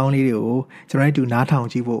ချင်းအဟောင်းလေးတွေကိုကျွန်တော်တို့နားထောင်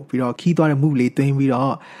ကြည့်ဖို့ပြီးတော့ခီးသွားတဲ့မှုလေးသွင်းပြီး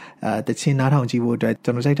တော့သချင်းနားထောင်ကြည့်ဖို့အတွက်ကျွ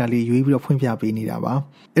န်တော်စိုက်တာလေးရွေးပြီးတော့ဖွင့်ပြပေးနေတာပါ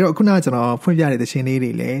အဲ့တော့ခုနကကျွန်တော်ဖွင့်ပြတဲ့သချင်းလေး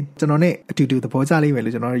တွေလည်းကျွန်တော်နဲ့အတူတူသဘောကျလိမ့်မယ်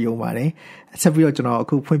လို့ကျွန်တော်ယုံပါတယ်ဆက်ပြီးတော့ကျွန်တော်အ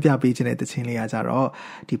ခုဖွင့်ပြပေးခြင်းတဲ့သချင်းလေးကကြတော့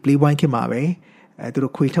ဒီ Playboy ခေတ်မှာပဲသူ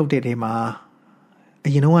တို့ခွေထုတ်တဲ့နေမှာအ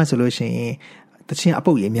ရင်တော့ဆိုလို့ရှိရင်တချင်းအ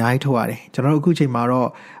ပုတ်ကြီးအများကြီးထုတ်ရတယ်ကျွန်တော်တို့အခုချိန်မှာတော့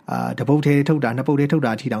တပုတ်သေးထုတ်တာနှစ်ပုတ်သေးထုတ်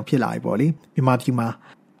တာအထိတောင်ဖြစ်လာပြီပေါ့လေမြန်မာပြည်မှာ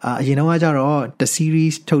အရင်တော့ကကြတော့တ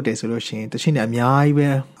series ထုတ်တယ်ဆိုလို့ရှိရင်တချင်းတွေအများကြီးပဲ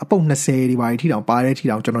အပုတ်20ဒီပါးထိတောင်ပါတဲ့ထိ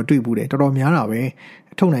တောင်ကျွန်တော်တွေ့ဘူးတယ်တော်တော်များတာပဲ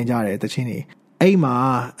ထုတ်နိုင်ကြတယ်တချင်းတွေအဲ့မှာ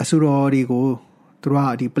အဆိုတော်တွေကိုသူတို့က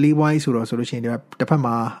ဒီ playboy ဆိုတော့ဆိုလို့ရှိရင်တစ်ဖက်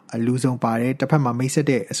မှာလူစုံပါတယ်တစ်ဖက်မှာမိတ်ဆက်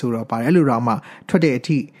တဲ့အဆိုတော်ပါတယ်အဲ့လိုတော့မှထွက်တဲ့အ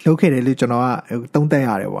ထိလုပ်ခဲ့တယ်လို့ကျွန်တော်ကသုံးသပ်ရ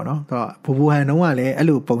တယ်ပေါ့နော်ဆိုတော့ဘူဘူဟန်တုန်းကလည်းအဲ့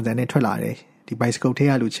လိုပုံစံနဲ့ထွက်လာတယ်ဒီ bicycle ထဲ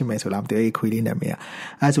ကလူချစ်မယ်ဆိုလားမသိဘူးခွေးလေးနာမည်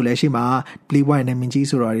အဲ့ဆိုလဲရှိမှာ playboy နဲ့မင်းကြီး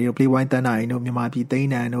ဆိုတော့ဒီ playboy တန်းနိုင်တို့မြန်မာပြည်သိန်း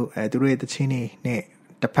နန်တို့သူတို့ရဲ့တချင်းတွေနဲ့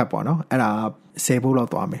တစ်ဖက်ပေါ့နော်အဲ့ဒါ10ဘုတ်လော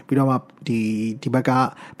က်သွားမယ်ပြီးတော့မှဒီဘက်က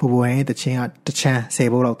ဘူဘူဟန်ရဲ့တချင်းကတစ်ချမ်း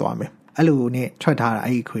10ဘုတ်လောက်သွားမယ်အဲ့လိုနဲ့ထွက်ထားတာ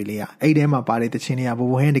အဲ့ဒီခွေလေးကအဲ့ထဲမှာပါတဲ့တချင်းတွေကဘူ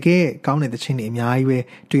ဘူဟန်တကယ်ကောင်းတဲ့တချင်းတွေအများကြီးပဲ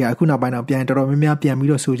တွေ့ရအခုနောက်ပိုင်းတော့ပြန်တော်တော်များများပြန်ပြီး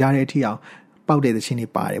တော့ဆိုကြတဲ့အထိအောင်ပေါက်တဲ့တချင်းတွေ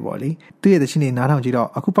ပါတယ်ပေါ့လေသူ့ရဲ့တချင်းတွေနားထောင်ကြည့်တော့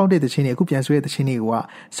အခုပေါက်တဲ့တချင်းတွေအခုပြန်ဆိုတဲ့တချင်းတွေက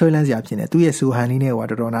ဆွဲလန်းစရာဖြစ်နေသူ့ရဲ့ဆူဟန်လေးနဲ့က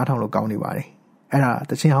တော်တော်နားထောင်လို့ကောင်းနေပါတယ်အဲ့ဒါ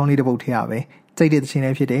တချင်းဟောင်းလေးတစ်ပုတ်ထဲရပဲစိတ်တဲ့တချင်း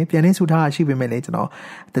လေးဖြစ်တယ်ပြန်နေဆူထားရှိပေမဲ့လည်းကျွန်တော်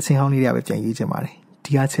တချင်းဟောင်းလေးတွေကပဲပြန်ရေးချင်ပါတယ်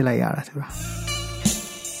ဒီကချစ်လိုက်ရတာဆိုတာ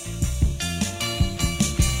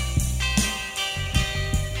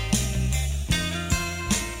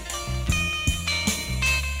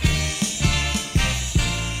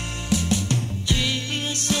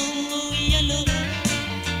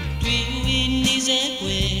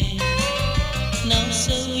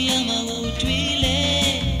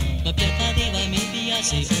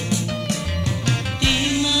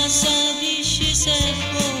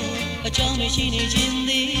ကြောင်းရှိနေခြင်း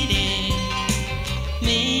သေးတယ်မ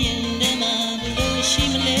င်းရင်ထဲမှာဘလို့ရှိ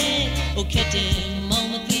မလဲဟိုခက်တယ်မောင်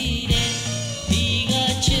မသိတယ်ဒီက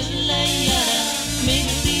ချစ်လိုက်ရတာမင်းမ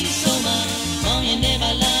သိဆုံးမမောင်ရင်ထဲ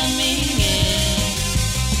ပါလာမင်းငယ်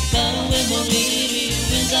ဘာဝဲမလေးတွေ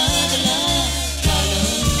ဝင်စားသလားဘာ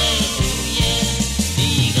လို့လဲသူရဲ့ဒီ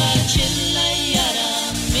ကချစ်လိုက်ရတာ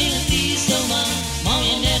မင်းမသိဆုံးမမောင်ရ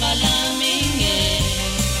င်ထဲပါလာမင်းငယ်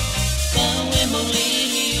ဘာဝဲမလေး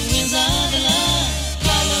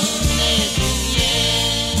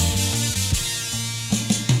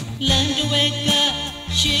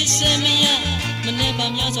ရှိစမရမနေ့ပါ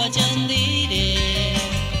များစွာကြံသေးတယ်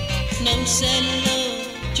နှုတ်ဆက်လို့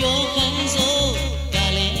ကြောခံစို့ဒါ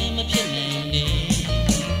လည်းမဖြစ်နိုင်နဲ့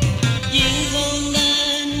ရင်ကုန်တ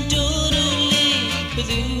န်တိုးတိုးလေးဘယ်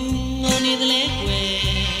သူငိုနေသလဲကွယ်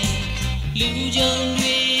လူကြုံ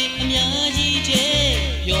တွေအများကြီးတဲ့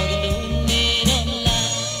ပြောသလိုနေတော့မလား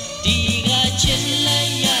ဒီကချစ်လို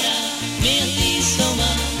က်ရတာမင်းအသိဆုံးမ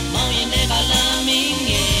မောင်ရင်ထဲပါလာမင်း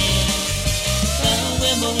ငယ်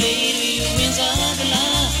မုံလေးတွေဝင်စားသ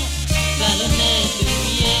လားဘာလို့လဲသူ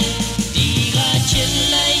ရဲ့ဒီကချစ်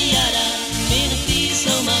လိုက်ရတာမင်းအသိ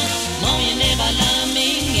ဆုံးမမောင်ရင်ထဲပါလာမ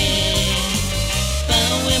င်းငယ်ပ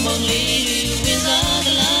န်းဝဲမုံလေးတွေဝင်စားသ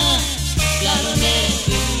လားဘာလို့လဲ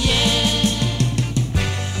သူရဲ့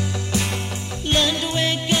လန်တွေ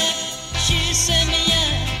ကရှိစမရ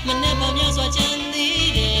မနေ့ပါများစွာကြံသေး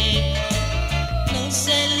တယ်နှုတ်ဆ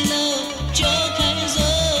က်လို့ကြောခံ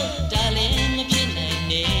စို့ဒါလည်းမဖြစ်နိုင်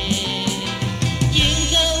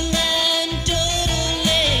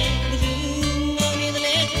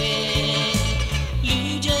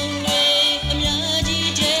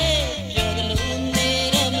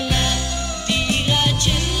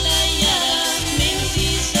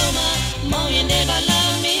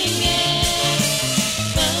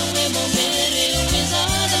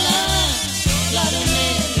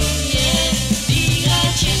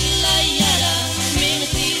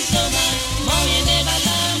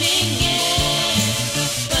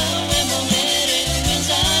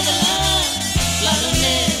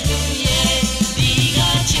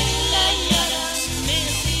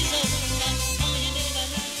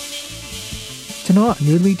ကျွန်တော်အ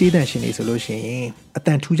မျိုးသမီးတေးတန်ရှင်နေဆိုလို့ရှိရင်အတ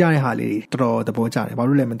န်ထူးကြတဲ့ဟာလေးတွေတော်တော်သဘောကျတယ်ဘာ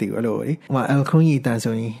လို့လဲမသိဘူးအဲ့လိုလေဟိုမှာအယ်ခွန်ကြီးအတန်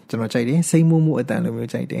ဆိုရင်ကျွန်တော်ကြိုက်တယ်စိတ်မူးမှုအတန်လို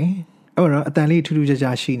မျိုးကြိုက်တယ်အဲ့တော့အတန်လေးထူးထူးခြား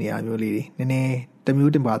ခြားရှိနေတာမျိုးလေးတွေနည်းနည်းတ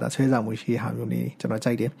မျိုးတင်ပါတာဆွဲဆောင်မှုရှိတဲ့ဟာမျိုးလေးကျွန်တော်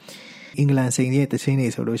ကြိုက်တယ်အင်္ဂလန်စိန်ရဲ့တချင်းတွေ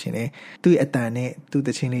ဆိုလို့ရှိရင်သူ့ရဲ့အတန်နဲ့သူ့တ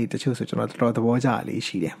ချင်းလေးတချို့ဆိုကျွန်တော်တော်တော်သဘောကျလေး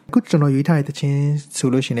ရှိတယ်အခုကျွန်တော်ရွေးထားတဲ့တချင်းဆို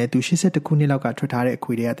လို့ရှိရင်သူ82ခုနှစ်လောက်ကထွက်ထားတဲ့အ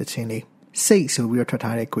ခွေတွေကတချင်းလေးစိတ်ဆိုပြီးတော့ထွက်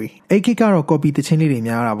ထားတဲ့ခွေအဲ့ကိကတော့ copy တချင်းလေးတွေ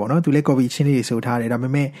များတာပေါ့နော်သူလည်း copy ချင်းလေးတွေဆိုထားတယ်ဒါပေ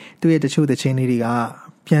မဲ့သူ့ရဲ့တချို့တချင်းလေးတွေက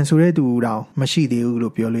ပြန်ဆိုတဲ့သူတောင်မရှိသေးဘူး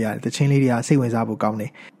လို့ပြောလို့ရတယ်တချင်းလေးတွေကစိတ်ဝင်စားဖို့ကောင်းတ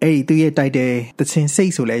ယ်အဲ့ဒီသူ့ရဲ့ title တချင်းစိ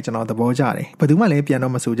တ်ဆိုလဲကျွန်တော်သဘောကျတယ်ဘယ်သူမှလည်းပြန်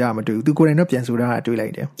တော့မဆိုကြမတွေ့ဘူးသူကိုယ်တိုင်တော့ပြန်ဆိုတာတွေ့လို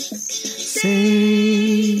က်တယ်စိ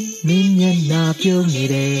တ်မင်းမျက်နှာပြုံးနေ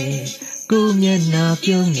တယ်ကိုမျက်နှာ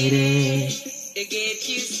ပြုံးနေတယ်တကယ်ဖြ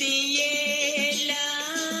စ်စီရဲ့လား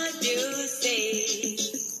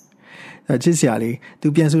ချစ်စရာလေးသူ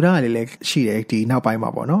ပြန်ဆိုထားတာလေးလည်းရှိတယ်ဒီနောက်ပိုင်းမှာ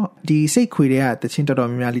ပေါ့နော်ဒီစိတ်ခွေတွေကတချင်းတော်တော်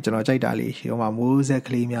များများလေးကျွန်တော်ကြိုက်တာလေးဟိုမှာမိုးဆက်က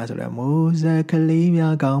လေးများဆိုတော့မိုးဆက်ကလေး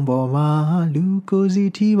များကောင်းပေါ်မှာလူကိုစီ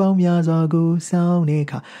ထီပေါင်းများစွာကိုစောင်းနေ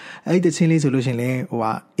ခါအဲ့ဒီတချင်းလေးဆိုလို့ရှင်လဲဟိုက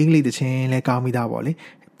အင်္ဂလိပ်တချင်းလဲကောင်းမိတာပေါ့လေ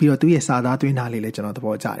ပြီးတော့သူ့ရဲ့စာသားသွင်းတာလေးလည်းကျွန်တော်သ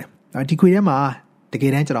ဘောကျတယ်ဒီခွေထဲမှာတက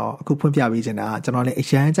ယ်တမ်းကျွန်တော်အခုဖွင့်ပြပေးချင်တာကျွန်တော်လည်းအ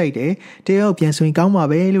ရန်ကြိုက်တယ်တယောက်ပြန်ဆိုရင်ကောင်းပါ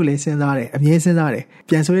ပဲလို့လည်းစဉ်းစားတယ်အမြဲစဉ်းစားတယ်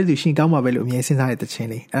ပြန်ဆိုတဲ့သူရှင်ကောင်းပါပဲလို့အမြဲစဉ်းစားတဲ့တခြင်း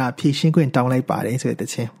လေးအဲ့ဒါဖြည့်ရှင်းခွင့်တောင်းလိုက်ပါတယ်ဆိုတဲ့တ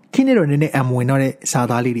ခြင်းခင်းနေတော့နည်းနည်းအမဝင်တော့တဲ့စာ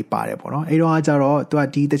သားလေးတွေပါတယ်ပေါ့နော်အဲ့တော့ကျတော့သူက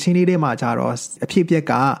ဒီတခြင်းလေးတွေမှာကျတော့အဖြစ်ပြက်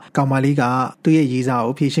ကကောင်မလေးကသူ့ရဲ့ရေးစာ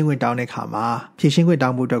ကိုဖြည့်ရှင်းခွင့်တောင်းတဲ့ခါမှာဖြည့်ရှင်းခွင့်တော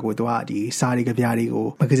င်းဖို့အတွက်ကိုသူကဒီစာတွေကြပြားတွေကို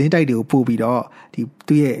မဂဇင်းတိုက်တွေကိုပို့ပြီးတော့ဒီ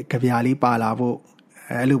သူ့ရဲ့ကြပြားလေးပါလာဖို့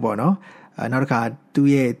အဲ့လိုပေါ့နော်နောက်တစ်ခါသူ့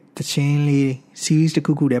ရဲ့တခြင်းလေး series တစ်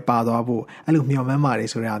ခုခုတည်းပါသွားဖို့အဲ့လိုမျှော်မှန်းပါတယ်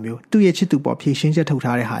ဆိုတဲ့အမျိုးသူ့ရဲ့ချစ်သူပေါ်ဖြည့်ရှင်းချက်ထုတ်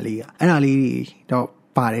ထားတဲ့ဟာလေးကအဲ့ဒါလေးတော့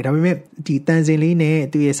ပါတယ်ဒါပေမဲ့ဒီတန်စင်လေးနဲ့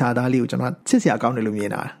သူ့ရဲ့စာသားလေးကိုကျွန်တော်ချစ်စရာကောင်းတယ်လို့မြ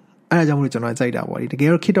င်တာအဲ့ဒါကြောင့်မလို့ကျွန်တော်ကြိုက်တာပေါ့ဒီတကယ်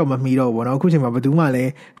တော့ခစ်တော့မမီတော့ဘူးเนาะအခုချိန်မှာဘယ်သူမှလ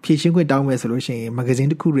ည်းဖြည့်ရှင်းခွင့်တောင်းမယ်ဆိုလို့ရှိရင်မဂဇင်း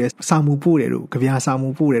တစ်ခုတည်းစာမှုပို့တယ်လို့ကြပြာစာမှု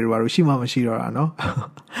ပို့တယ်လို့ဘာလို့ရှိမှမရှိတော့တာเนาะ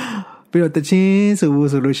ပြီးတော့တခြင်းဆိုဖို့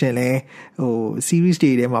ဆိုလို့ရှိရင်လည်းဟို series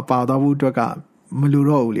တွေထဲမှာပါသွားဖို့အတွက်ကမလို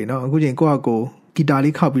တော့ဘူးလေเนาะအခုချိန်ကိုယ့်အကိုဂီတာ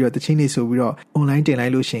လေးခောက်ပြီးတော့တခြင်းလေးဆိုပြီးတော့ online တင်လို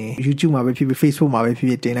က်လို့ရှိရင် YouTube မှာပဲဖြစ်ဖြစ် Facebook မှာပဲဖြစ်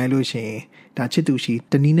ဖြစ်တင်လိုက်လို့ရှိရင်ဒါချစ်သူရှိ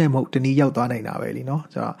တနည်းနဲ့မဟုတ်တနည်းရောက်သွားနိုင်တာပဲလीเนาะ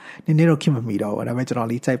ဆိုတော့နည်းနည်းတော့ခင်မမီတော့ဘူးဒါပေမဲ့ကျွန်တော်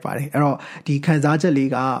လေးကြိုက်ပါတယ်အဲ့တော့ဒီခံစားချက်လေး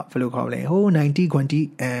ကဘယ်လိုခေါ်မလဲဟို90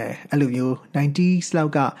 20အဲ့လိုမျိုး 90s လော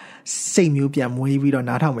က်ကစိတ်မျိုးပြန်မွေးပြီးတော့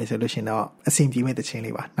နားထောင်မယ်ဆိုလို့ရှိရင်တော့အဆင်ပြေမဲ့တခြင်း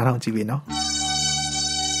လေးပါနားထောင်ကြည့်ပြီเนาะ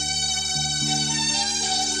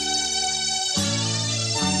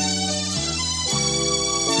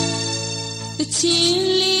ချင်း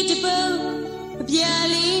လေးတပုတ်အပြာ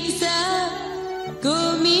လေးတစ်စားကို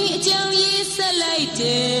မီအကြောင်းရေးဆက်လိုက်တ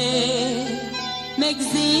ယ်မဂ္ဂ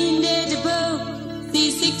ဇင်းတဲ့တပုတ်ဒီ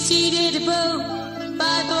60တဲ့တပုတ်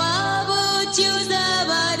ပါသွားဖို့ကြိုးစား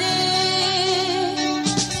ပါတယ်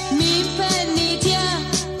မင်းဖက်နေကြ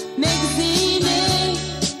မဂ္ဂဇင်းနဲ့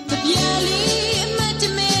အပြာလေးအမတ်တ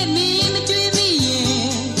မဲမင်းမတွေ့မိရ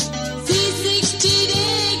င်ဒီ60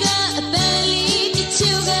တဲ့ကအပန်းလေးတ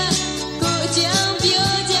ချို့က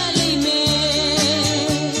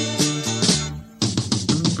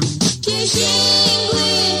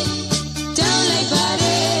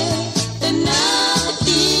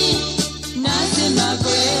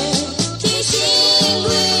She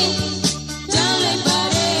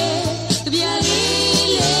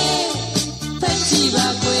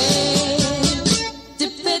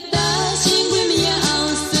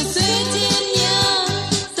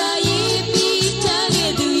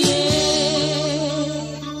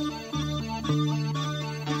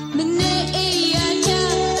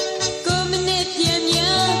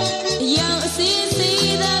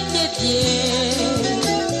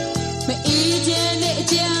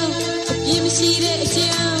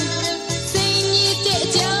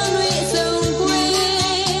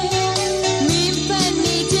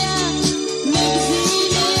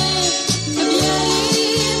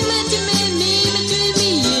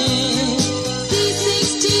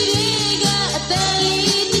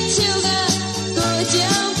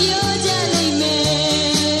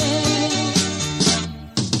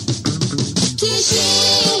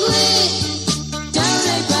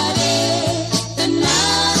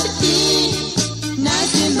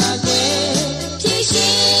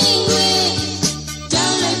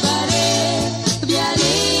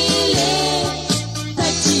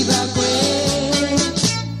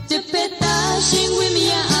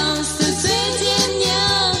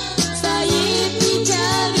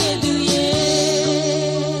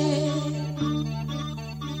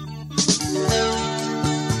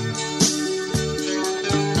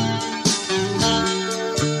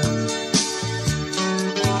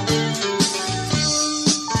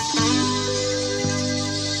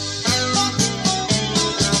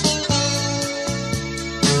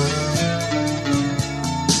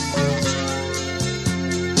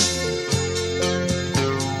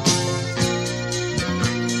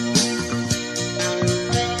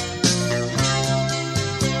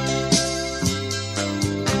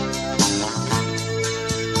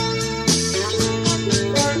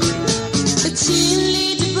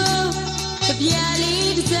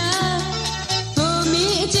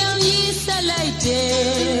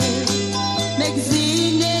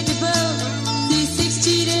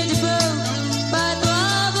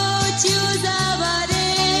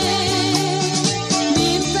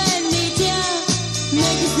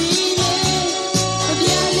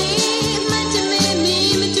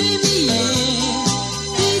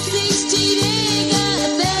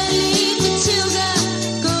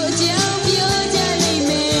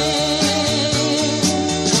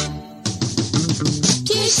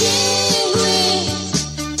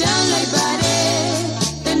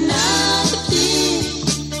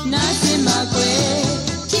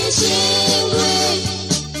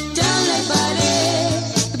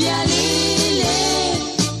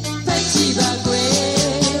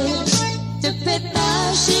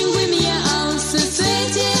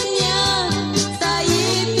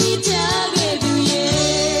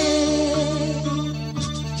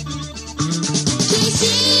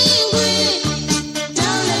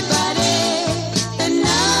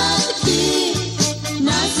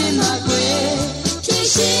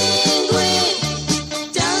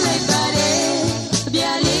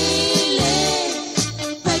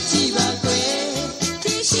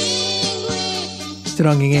ဆို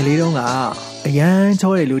တော့ငငယ်လေးတုန်းကအရန်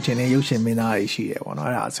ချောတယ်လို့ထင်တဲ့ရုပ်ရှင်မင်းသားတွေရှိတယ်ပေါ့နော်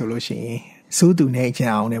အဲ့ဒါဆိုလို့ရှိရင်စိုးသူနဲ့ကြံ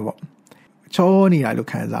အောင်နဲ့ပေါ့ချောနေတာလို့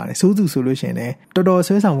ခံစားတယ်စိုးသူဆိုလို့ရှိရင်လည်းတော်တော်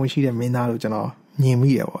ဆွဲဆောင်မှုရှိတဲ့မင်းသားလို့ကျွန်တော်မြင်မိ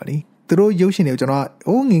တယ်ပေါ့လေသူတို့ရုပ်ရှင်တွေကိုကျွန်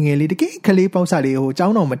တော်ငငယ်လေးတကယ်ကလေးပေါက်စလေးဟိုကျော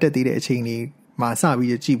င်းတော်မတက်သေးတဲ့အချိန်လေးမှာစပြီး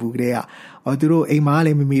ကြည့်ဘူးကလေးကသူတို့အိမ်မှာလ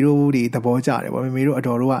ည်းမမီတို့တွေသဘောကျတယ်ပေါ့မမီတို့အ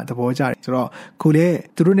တော်တို့ကသဘောကျတယ်ဆိုတော့ကိုလည်း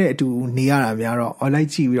သူတို့နဲ့အတူနေရတာများတော့လိုက်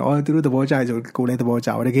ကြည့်ပြီးတော့သူတို့သဘောကျတယ်ဆိုကိုလည်းသဘောကျ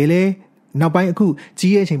ပါတကယ်လေနောက်ပိုင်းအခု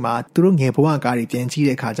ကြီးရဲ့အချိန်မှာသူတို့ငယ်ဘဝကားတွေပြန်ကြည့်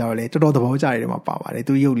တဲ့ခါကျတော့လေတော်တော်သဘောကျတယ်မှာပါပါတယ်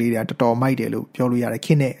သူရုပ်လေးတွေကတော်တော်မိုက်တယ်လို့ပြောလို့ရတယ်ခ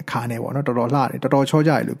င်းတဲ့အခါနဲ့ပေါ့နော်တော်တော်လှတယ်တော်တော်ချော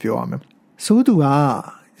ကြတယ်လို့ပြောရမယ်စိုးသူက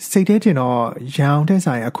စိတ်ထဲတင်တော့ရောင်တဲ့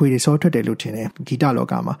ဆိုင်အခွေတွေစောထွက်တယ်လို့ထင်တယ်ဂီတလော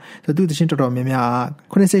ကမှာဆိုသူတချင်းတော်တော်များများ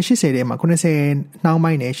90 80ထဲမှာ90နှောင်း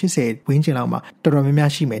ပိုင်းနဲ့80ဝန်းကျင်လောက်မှာတော်တော်များ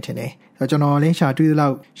များရှိမယ်ထင်တယ်ဆိုတော့ကျွန်တော်လည်းရှာတွေ့သလော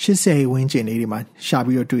က်80ဝန်းကျင်လေးတွေမှာရှာ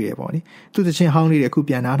ပြီးတော့တွေ့ရပေါ့နိသူတချင်းဟောင်းလေးတွေအခု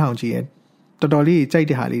ပြန်နားထောင်ကြည့်ရင်တော်တော်လေးကြိုက်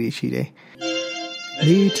တဲ့ဟာလေးတွေရှိတယ်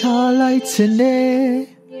လေထားလိုက်ချင်တယ်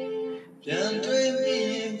ပြန်တွေ့မိ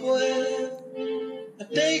ရင်ကိုယ်အ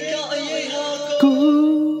တိတ်ကအရေးဟာကို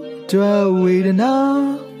ကြွယ်ဝေဒနာ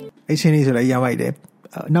အချင်းလေးဆိုလည်းရမိုက်တယ်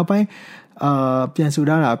နောက်ပိုင်းပြန်ဆို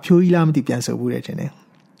ထားတာဖြိုးကြီးလားမသိပြန်ဆိုဘူးတဲ့ထင်တယ်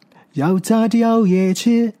ယောက်ျားတယောက်ရဲ့ချ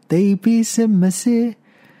စ်သိပြီးစမစစ်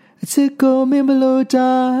အချစ်ကိုမင်းဘလို့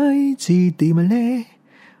တိုင်းကြည်တည်မလဲ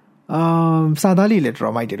စာသားလေးလည်းတော်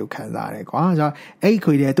တော်မိုက်တယ်လို့ခံစားရတယ်ကွာဆိုတော့အဲ့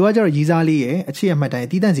ခွေတယ်သူကကျတော့ရီးစားလေးရဲ့အချစ်အမှတ်တမ်း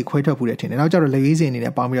တီးတန့်စီခွဲထွက်ဖို့တဲ့ထင်တယ်နောက်ကျတော့လက်ရေးစင်အနေ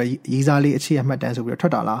နဲ့ပေါင်းပြီးတော့ရီးစားလေးအချစ်အမှတ်တမ်းဆိုပြီးတော့ထွ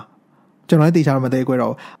က်တာလားကျွန်တော်လည်းတေချာတော့မသေးခွဲ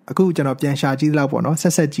တော့အခုကျွန်တော်ပြန်ရှာကြည့်သလောက်ပေါ့နော်ဆ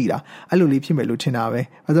က်ကြည့်တာအဲ့လိုလေးဖြစ်မယ်လို့ထင်တာပဲ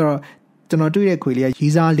အဲဆိုတော့ကျွန်တော်တွေ့တဲ့ခွေလေးက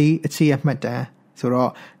ရီးစားလေးအချစ်အမှတ်တမ်းဆိုတော့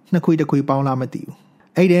နှစ်ခွေတစ်ခွေပေါင်းလားမသိဘူး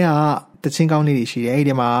အဲ့တဲကတချင်းကောင်းလေးတွေရှိတယ်အဲ့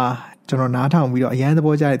ဒီမှာကျွန်တော်နားထောင်ပြီးတော့အရန်သ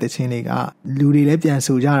ဘောကျတဲ့တချင်းလေးကလူတွေလည်းပြန်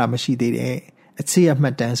ဆိုကြတာမရှိသေးတဲ့အချစ်အမှ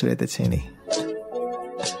တ်တမ်းဆိုတဲ့တခြင်းလေး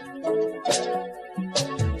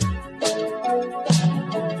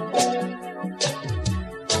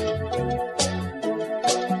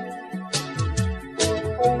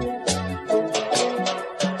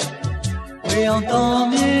ဝေအောင်တော်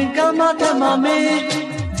မြင်ကမထမမေး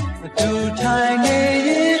အတူထိုင်နေရ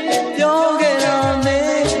င်ပြောခဲ့တာ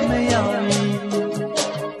မေးမရောက်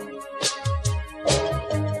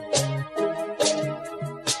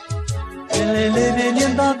လေးပြင်းပြ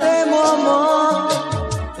င်းသားတဲ့မောမော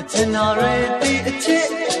အချင်နာရဲဒီအချစ်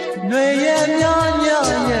ຫນွေရဲ့များများ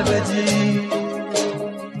ရဲ့ပဲကြီး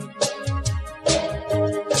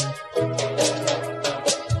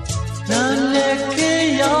နာနဲ့ခေ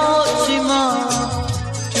ရောက်ရှိမ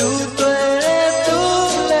ကျူသွဲတဲ့သူ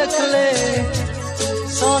လက်ကလေး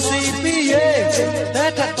စောစီပြီးရဲ့လ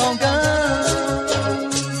က်ထက်တောင်က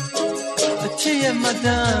အချစ်ရဲ့မတ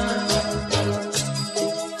န်း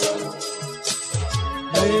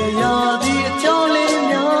ရာဒီအကြောင်းလေး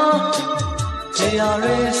များတရားရ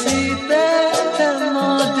စီတဲ့ထမ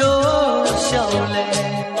တို့ရှောက်လဲ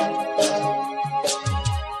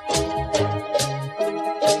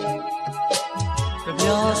ကြပြ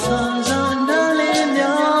ဆန်းဆန်းနားလေး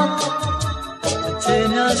များအချိန်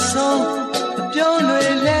အဆုံးအပြောင်းတွေ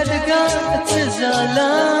လက်တကအချစ်စ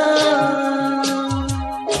လား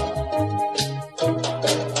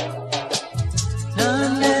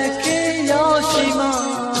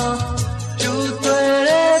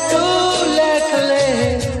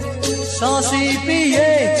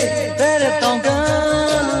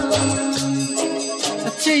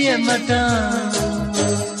မတန်း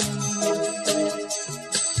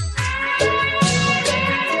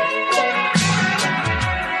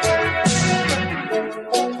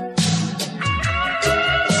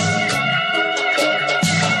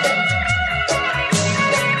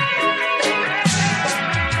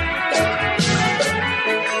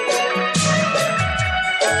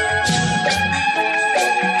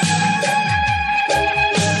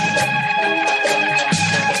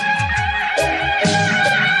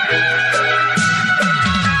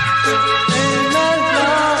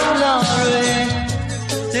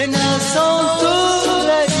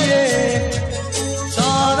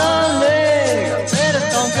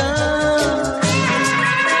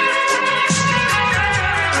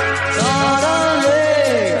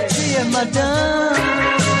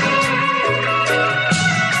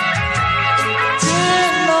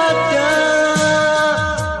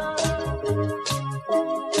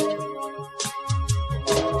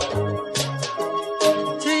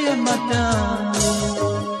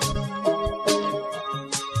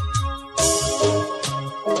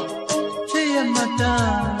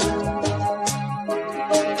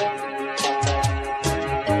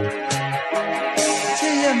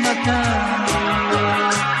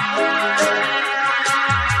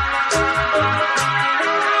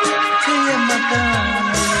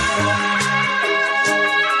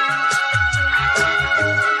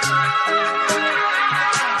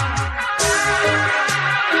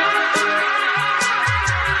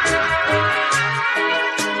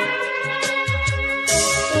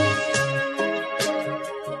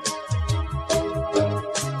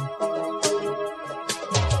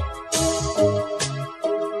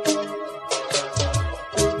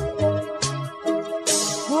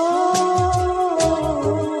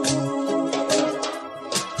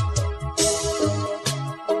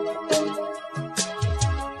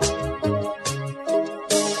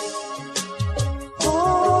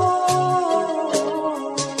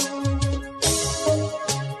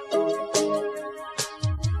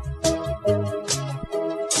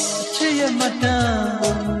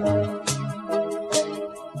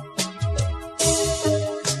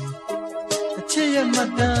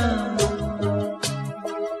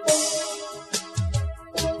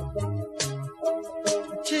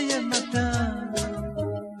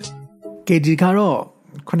ကဲဒီကတော့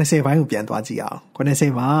80ပိုင်းကိုပြန်သွားကြည့်အောင်80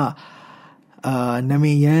မှာနာမ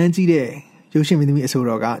ည်ရမ်းကြီးတဲ့ရုပ်ရှင်မင်းသမီးအဆို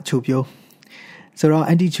တော်ကချိုပြိုးဆိုတော့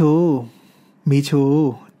အန်တီချိုမီချို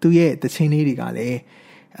သူ့ရဲ့သချင်းလေးတွေကလည်း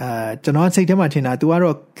ကျွန်တော်စိတ်ထဲမှာထင်တာ तू က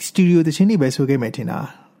တော့စတူဒီယိုသချင်းတွေပဲဆိုခဲ့မယ်ထင်တာ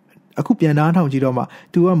အခုပြန်နှားထောင်ကြည့်တော့မှ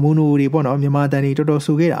तू ကမိုနိုတွေပေါ့နော်မြန်မာတန်တွေတော်တော်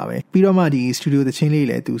ဆိုခဲ့တာပဲပြီးတော့မှဒီစတူဒီယိုသချင်းလေး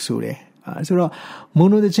လည်း तू ဆိုတယ်ဆိုတော့မို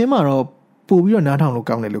နိုသချင်းမှာတော့ပို့ပြီးတော့နားထောင်လို့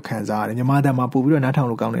ကောင်းတယ်လို့ခံစားရတယ်မြန်မာတန်မှာပို့ပြီးတော့နားထောင်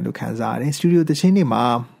လို့ကောင်းတယ်လို့ခံစားရတယ်စတူဒီယိုသချင်းတွေမှာ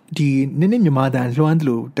ဒီနည်းနည်းမြန်မာတန်လွှမ်းတယ်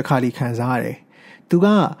လို့တစ်ခါလေးခံစားရတယ်သူက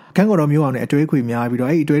ခန်းကော်တော်မျိုးအောင်နဲ့အတွဲခွေများပြီးတော့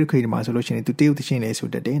အဲ့အတွဲခွေတွေမှာဆိုလို့ရှိရင်သူတရုတ်သချင်းလေးဆို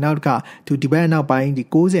တတ်တယ်နောက်တစ်ခါသူဒီဘက်နောက်ပိုင်းဒီ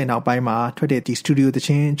90နောက်ပိုင်းမှာထွက်တဲ့ဒီစတူဒီယိုသချ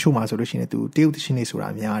င်းချို့မှာဆိုလို့ရှိရင်သူတရုတ်သချင်းလေးဆိုတာ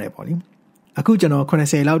များတယ်ပေါ့လေအခုကျွန်တော်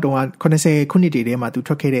80လောက်တုန်းက80ခုနှစ်တည်းထဲမှာသူ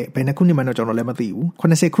ထွက်ခဲ့တဲ့ဘယ်နှစ်ခုနှစ်မှတော့ကျွန်တော်လည်းမသိဘူး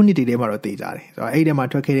80ခုနှစ်တည်းထဲမှာတော့သိကြတယ်ဆိုတော့အဲ့ဒီထဲမှာ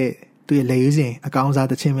ထွက်ခဲ့တဲ့သူရဲ့လက်ရွေးစင်အကောင်းစား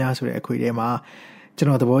သချင်းများဆိုတဲ့အခွေထဲမှာကျွန်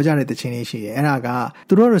တော်သဘောကျတဲ့သချင်းလေးရှိတယ်အဲ့ဒါက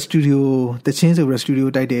သူတို့တော့စတူဒီယိုသချင်းဆိုပြီးတော့စတူဒီယို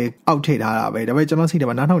တိုက်တဲ့အောက်ထည့်ထားတာပဲဒါပေမဲ့ကျွန်တော်စိတ်ထဲ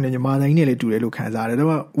မှာနားထောင်နေမြန်မာတိုင်းနဲ့လည်းတူတယ်လို့ခံစားရတယ်ဒါ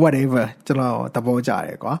ပေမဲ့ whatever ကျွန်တော်သဘောကျတ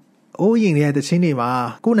ယ်ကွာအိုးရင်တဲ့သချင်းတွေမှာ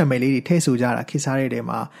ကိုယ့်နာမည်လေးတွေထည့်ဆိုကြတာခေတ်စားတဲ့တဲ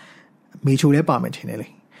မှာမေချိုလည်းပါမယ်ထင်တယ်လေ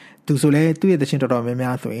သူဆိုလဲသူ့ရဲ့သချင်းတော်တော်များ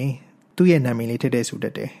များဆိုရင်သူ့ရဲ့နာမည်လေးထည့်တဲ့ဆိုတ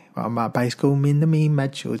တ်တယ်အမဘိုက်စကုံမင်းသမီးမ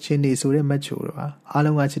တ်ချိုချင်းနေဆိုတဲ့မတ်ချိုတော့အား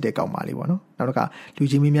လုံးကချစ်တဲ့ကောင်မလေးပေါ့နော်နောက်တစ်ခါလူ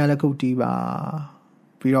ချင်းမင်းများလည်းခုတ်တီးပါ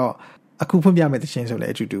ပြီးတော့အခုဖွင့်ပြမယ့်သချင်းဆိုလ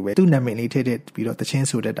ည်းအတူတူပဲသူ့နာမည်လေးထည့်ပြီးတော့သချင်း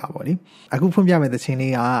ဆိုတတ်တာပေါ့လေအခုဖွင့်ပြမယ့်သချင်း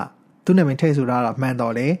လေးကသူ့နာမည်ထည့်ဆိုတာတော့မှန်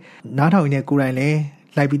တော့လေနားထောင်နေတဲ့ကိုယ်တိုင်လည်း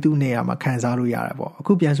လိုက်ပြီးသူ့နေရာမှာခံစားလို့ရတာပေါ့အ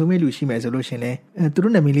ခုပြန်ဆိုမယ့်လူရှိမယ်ဆိုလို့ရှင်လဲသူ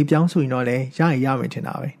တို့နာမည်လေးပြောင်းဆိုရင်တော့လည်းရမယ်ထင်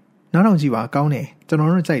တာပဲနားထောင်ကြည့်ပါကောင်းတယ်ကျွန်တော်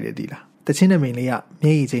တို့ကြိုက်တယ်ဒီလားသချင်းနာမည်လေးကမျ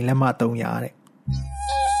က်ရည်ချင်းလက်မ300တဲ့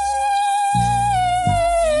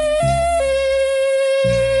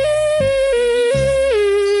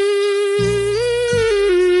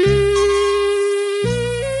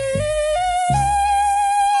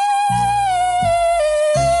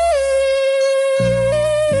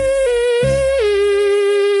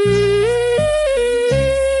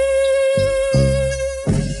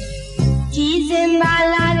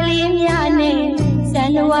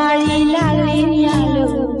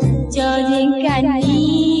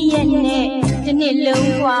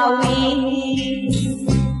လုံးဝဝေး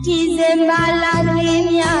ဒီဇင်ဘာလကလေး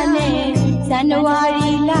များနဲ့ဇန်နဝါရီ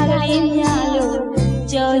လကလေးများလို့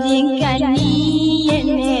ကြော်ရင်ကန်နီးရဲ့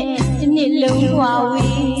နဲ့ဒီနှစ်လုံးဝ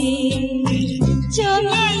ဝေးချို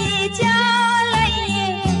မြည်ရကြလိုက်ရ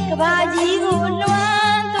င်ကဘာကြီးကိုလွှ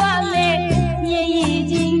မ်းသွားမယ်မြည်ရ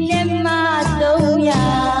ချင်းလက်မ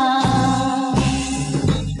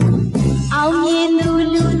300အောင်မြင်သူ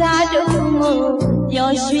လူသားတို့မို့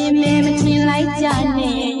ပျော်ရွှင်မဲမထင်လိုက်ကြ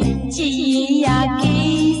နဲ့ချစ်ရင်ရာကိ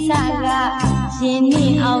စ္စကရင်နှ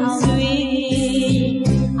င်းအောင်ဆွေ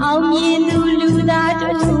အောင်မြင်သူလူသား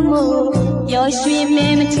တို့မို့ပျော်ရွှင်မဲ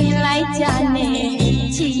မထင်လိုက်ကြနဲ့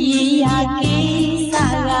ချစ်ရင်ရာကိစ္စ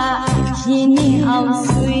ကရင်နှင်းအောင်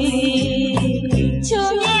ဆွေချို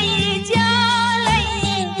မြည်ရကြလိုက်ရ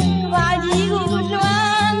င်ကဘာကြီးကိုလွှ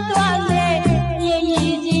မ်းသွားမယ်မြည်ရ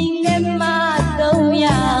ချင်းလက်မ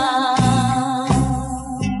300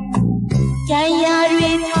ကြံရ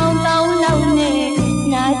တွေထောင်းတောင်းလောက်နဲ့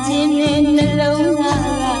နာကျင်တဲ့နှလုံးသား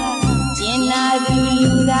ကကျင်နာသူ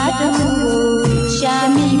လူသားတို့ကိုရှာ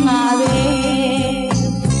မိမှာပဲ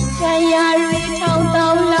ကြံရတွေထောင်းတော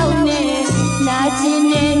င်းလောက်နဲ့နာကျင်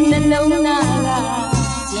တဲ့နှလုံးသားက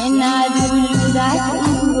ကျင်နာသူလူသားတို့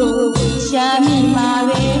ကိုရှာမိမှာ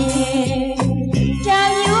ပဲတံ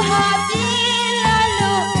မျိုးဟာပြေးလာ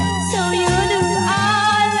လို့ဆိုရသူ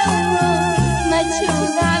အားလုံးကိုမချူ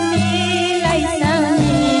ကမေးလိုက်စမ်းလုံး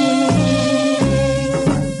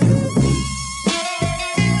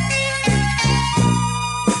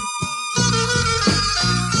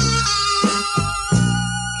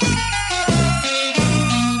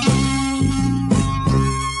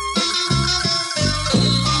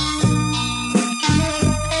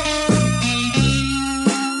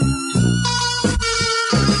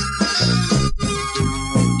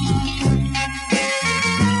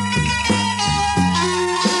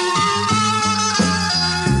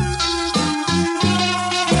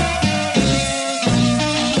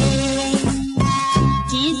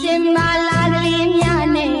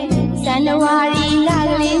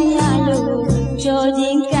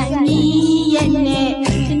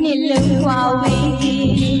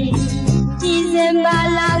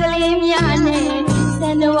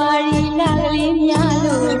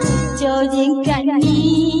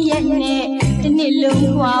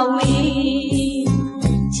ဝဝေး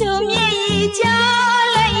ချိုမြည်ရကြ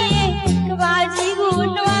လိုက်ရင်ကဘာကြီးကို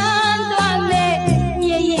လွှမ်းသွားမယ်မြ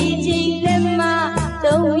ည်ရချင်းလက်မ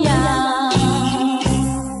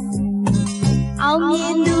300အောင်မြ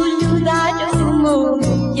င်သူလူသား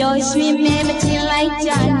ကြ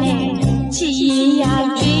နဲ့ချစ်ရင်ရ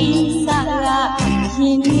ကိစ္စကရ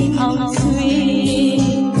င်နေအောင်ဆွေ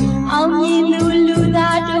အောင်မြင်သူလူ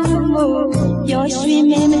သားတို့မို့ပျော်ရွှင်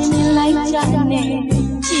မဲမချင်လိုက်ကြနဲ့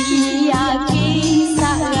ချစ်ရင်ရကိစ္စ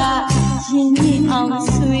ကရင်နေအောင်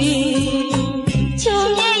ဆွေချုံ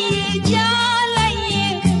ရဲ့ရေကြလိုက်ရ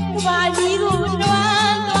င်ကဘာကြီးကိုတွ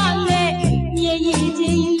န်းသွားမယ်မြေကြီးချ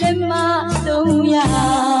င်းလက်မဆုံးရ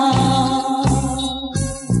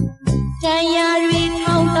တန်ရာတွေ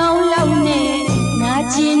ထောင်းတောင်းလောက်နဲ့နာ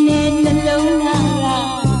ကျင်တဲ့နှလုံးသားက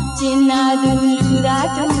ကျင်နာသူလူသား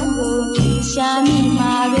တို့ကိုရှာမိ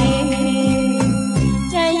မှာပဲ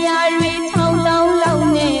တန်ရာတွေထောင်းတောင်းလောက်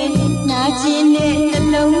နဲ့နာကျင်တဲ့နှ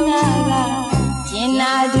လုံးသားကကျင်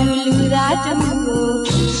နာသူလူသားတို့ကို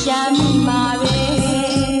ရှာမိမှာပဲ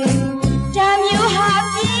တံမျိုးဟာ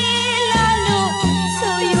ပြေးလာလို့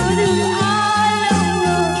ဆိုရသူအားလုံး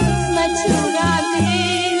ကိုမချူက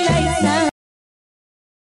ပြေးလိုက်စမ်း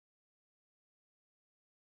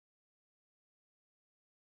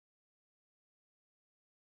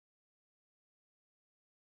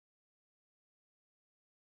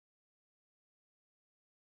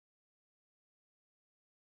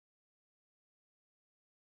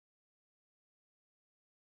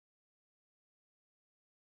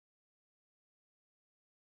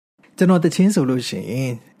ကျွန်တော်တချင်းဆိုလို့ရှိရ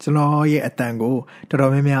င်ကျွန်တော်ရဲ့အတန်ကိုတော်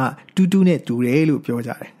တော်များများတူးတူးနဲ့တူတယ်လို့ပြော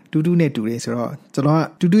ကြတယ်တူးတူးနဲ့တူတယ်ဆိုတော့ကျွန်တော်က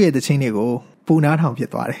တူးတူးရဲ့တချင်းတွေကိုပုံနာထောင်ဖြစ်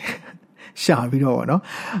သွားတယ်ရှာပြီးတော့ဗောနော်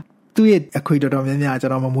သူ့ရဲ့အခွေတော်တော်များများကျွ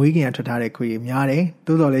န်တော်မမွေးခင်ကထွက်ထားတဲ့ခွေများတယ်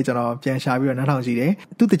တိုးတော်လေးကျွန်တော်ပြန်ရှာပြီးတော့နားထောင်ကြည့်တယ်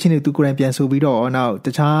သူ့တချင်းတွေသူကိုယ်တိုင်ပြန်ဆိုပြီးတော့နောက်တ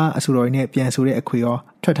ခြားအဆိုတော်တွေနဲ့ပြန်ဆိုတဲ့အခွေရော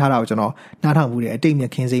ထွက်ထားတာကိုကျွန်တော်နားထောင်ဘူးတယ်အတိတ်မြ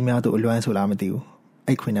ခင်းစိမ်းများသူအလွမ်းဆိုလားမသိဘူး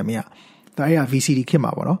အဲ့ခွေနာမည်ကဒါအဲ့က VCD ခစ်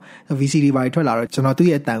မှာပေါ့နော် VCD ဘာတွေထွက်လာတော့ကျွန်တော်သူ့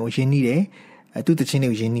ရဲ့အတန်ကိုရင်းနှီးတယ်သူ့တချင်းတွေ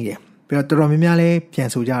ကိုရင်းနှီးတယ်ပြီးတော့တော်တော်များများလည်းပြန်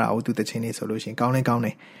ဆိုကြတာ哦သူ့တချင်းတွေဆိုလို့ရှိရင်ကောင်းလဲကောင်းတ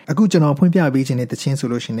ယ်အခုကျွန်တော်ဖွင့်ပြပေးခြင်းတဲ့တချင်းဆို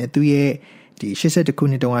လို့ရှိရင်လည်းသူ့ရဲ့ဒီ82ခု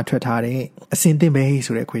နှစ်တုန်းကထွက်ထားတဲ့အစင်သင့်ပဲ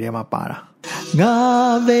ဆိုတဲ့ခွေထဲမှာပါတာငါ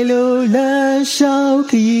ဘယ်လိုလမ်းလျှောက်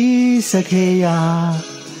ခရီးစခဲရာ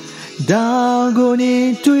တောင်ကိုနေ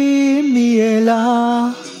တွေ့မိရဲ့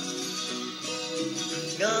လား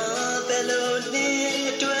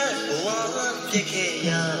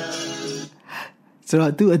ဆို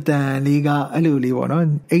တော့သူ့အတန်လေးကအဲ့လိုလေးပေါ့နော်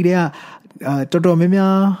အဲ့တဲ့ကတော်တော်များ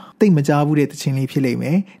များသိမကြားဘူးတဲ့တခြင်းလေးဖြစ်လိမ့်မ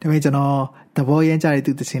ယ်ဒါပေမဲ့ကျွန်တော်သဘောရမ်းကြတဲ့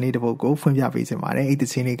သူတခြင်းလေးတစ်ပုဒ်ကိုဖွင့်ပြပေးချင်ပါတယ်အဲ့တ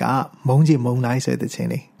ခြင်းလေးကမုန်းချင်မုန်းတိုင်းဆိုတဲ့တခြင်း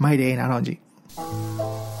လေးမိုက်တယ်နားထောင်ကြည့်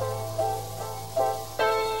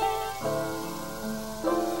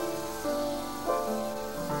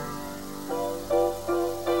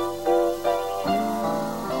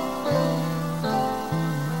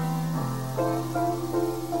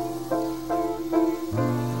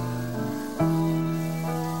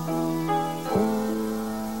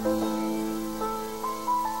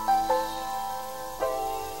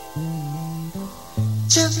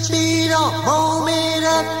ချစ်ပြီးတော့မုံမေးရ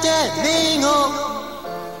တဲ့မင်း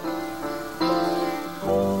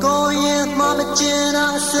ကိုရင်မမကျင်တာ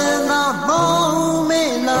စင်သာမုံ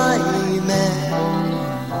မေးလိုက်မယ်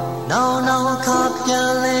နောက်ခါပြ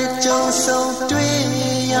န်လဲကြုံဆုံးတွေ့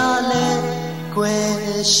ရလဲကွယ်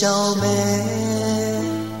ရှောင်မယ်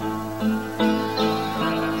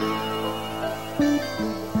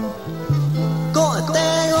ကိုအ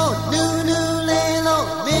သေးကိုနူးနူးလေးလို့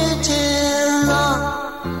မင်းချင်လား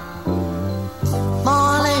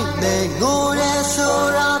မော်လေးနဲ့ငိုရဲဆို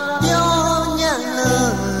တာပြောညံ့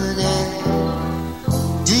လို့တဲ့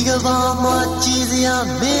ဒီကဘာမှကြည်စရာ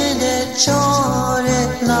မင်းနဲ့ချောတဲ့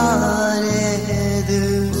လာတဲ့သူ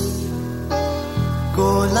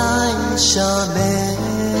ကိုလိုက်ရှာမယ်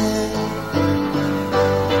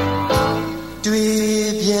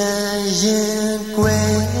တွေ့ပြန်ရင်ကွ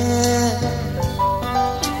ယ်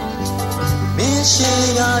မင်းရှိ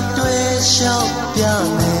ကတွေ့ရှောက်ပြ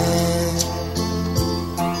မယ်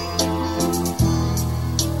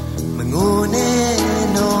မငိုနဲ့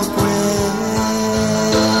တော့ကွယ်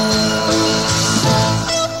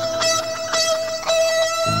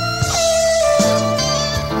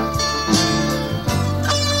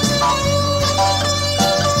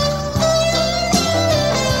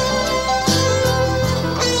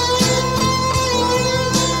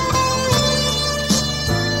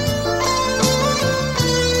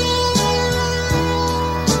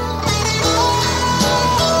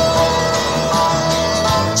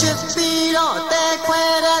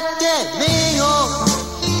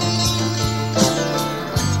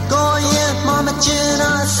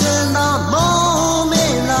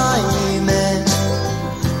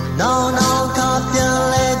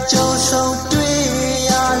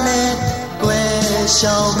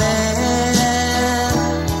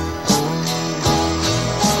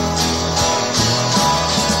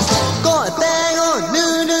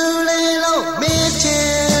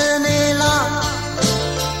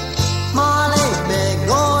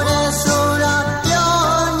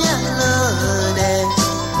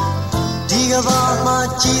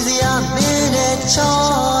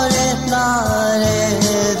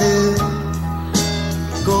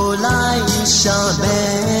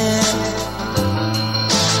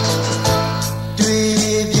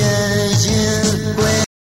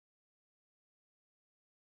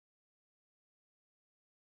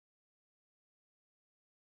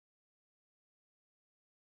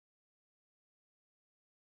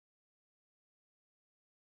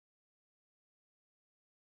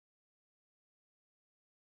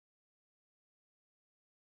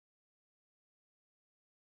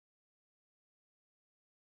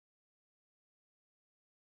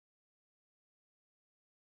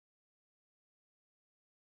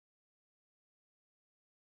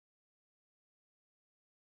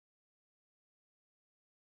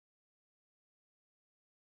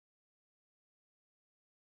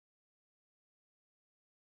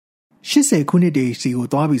 80ခုနှစ်တည်းစီကို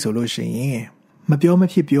သွားပြီဆိုလို့ရှိရင်မပြောမ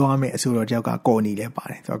ဖြစ်ပြောရမယ့်အဆိုတော်တယောက်ကကော်နီလဲပါ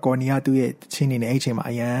တယ်ဆိုတော့ကော်နီကသူ့ရဲ့ချင်းနေနဲ့အဲ့ချိန်မှာ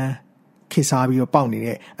အရန်ခေစားပြီးတော့ပေါက်နေ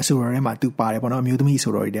တဲ့အဆိုတော်ထဲမှာသူပါတယ်ပေါ့နော်အမျိုးသမီးအ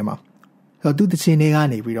ဆိုတော်တွေထဲမှာဆိုတော့သူ့တချင်းတွေက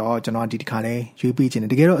နေပြီးတော့ကျွန်တော်ဒီတစ်ခါလဲရွေးပေးခြင်းတ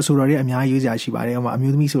ယ်တကယ်တော့အဆိုတော်တွေအများကြီးရွေးစရာရှိပါတယ်ဟိုမှာအ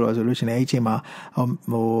မျိုးသမီးဆိုတော်ဆိုလို့ရှိရင်အဲ့ချိန်မှာ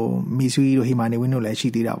ဟိုမီဆွီတို့ဟီမာနေဝင်းတို့လည်းရှိ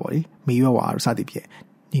သေးတာပေါ့လေမီရွက်ဝါတို့စသည်ဖြင့်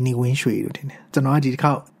ဒီနေဝင်းရွှေတို့ထင်တယ်ကျွန်တော်ကဒီတစ်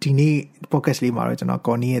ခါဒီနေ့ podcast လေးမှာတော့ကျွန်တော်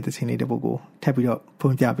ကော်နီရဲ့တချင်းလေးတစ်ပုဒ်ကိုထပ်ပြီးတော့ဖွ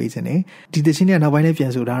င့်ပြပေးခြင်းတယ်ဒီတချင်းတွေကနောက်ပိုင်းလည်းပြ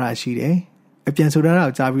န်ဆိုထားတာရှိတယ်အပြန်ဆိုထားတာ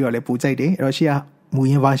ကိုကြားပြီးတော့လည်းပိုကြိုက်တယ်အဲ့တော့ရှေ့ကမူ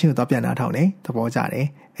ရင်း version ကိုတော့ပြန်နားထောင်တယ်သဘောကျတယ်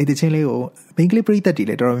အဲ့တချင်းလေးကို main clip ပရိသတ်တွေ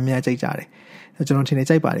လည်းတော်တော်များများကြိုက်ကြတယ်ကျွန်တော်ထင်တယ်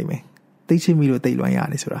ကြိုက်ပါလိမ့်မယ်သိချင်မိလို့သိလွမ်းရ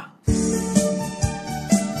တယ်ဆိုတာ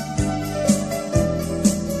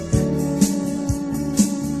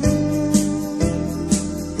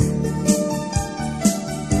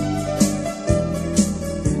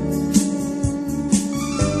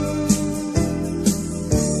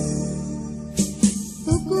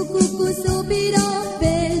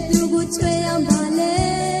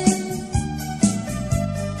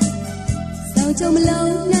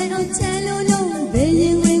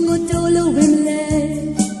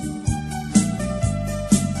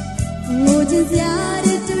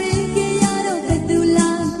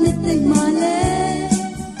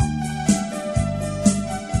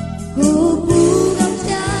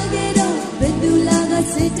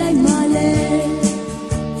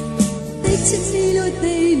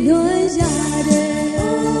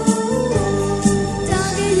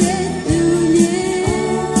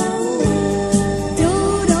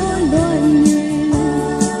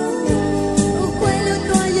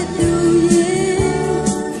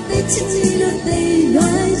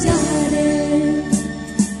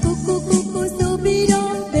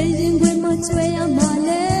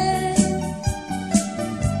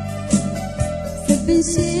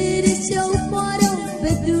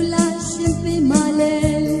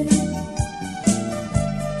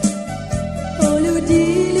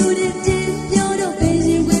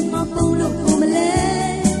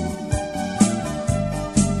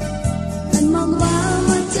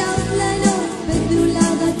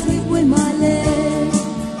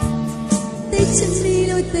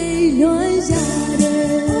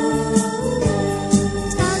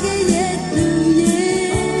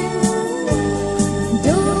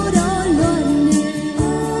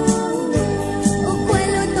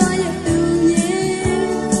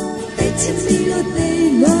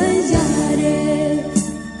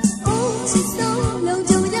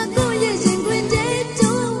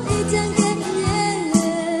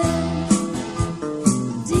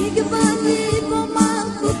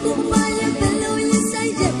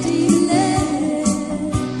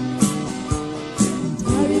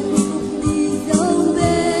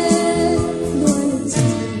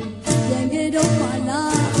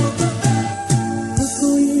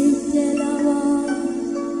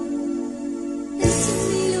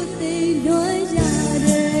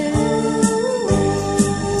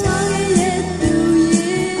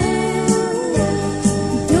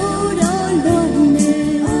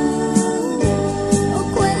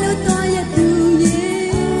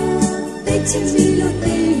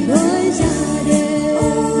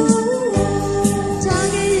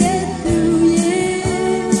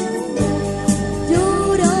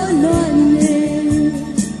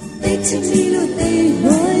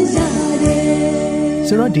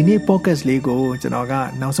ဒီနေ့ podcast လေးကိုကျွန်တော်က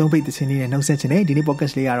နောက်ဆုံးပိတ်သချင်းလေးနဲ့နှုတ်ဆက်ချင်တယ်ဒီနေ့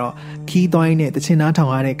podcast လေးကတော့ခီးသွိုင်းနဲ့သချင်းနားထော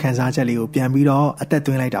င်ရတဲ့ခန်းစားချက်လေးကိုပြန်ပြီးတော့အသက်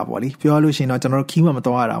သွင်းလိုက်တာပေါ့လေပြောလို့ရှိရင်တော့ကျွန်တော်တို့ခီးမှမ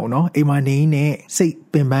တော်ရတာဘူးเนาะအိမ်မှာနေနဲ့စိတ်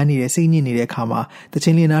ပင်ပန်းနေတဲ့စိတ်ညစ်နေတဲ့အခါမှာသချ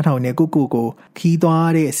င်းလေးနားထောင်နေကိုခီး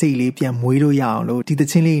သွားတဲ့စိတ်လေးပြန်မွေးလို့ရအောင်လို့ဒီသ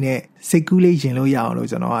ချင်းလေးနဲ့စိတ်ကူးလေးယဉ်လို့ရအောင်လို့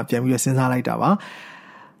ကျွန်တော်ကပြန်ပြီးတော့စဉ်းစားလိုက်တာပါ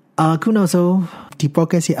ခုနောက်ဆုံးဒီ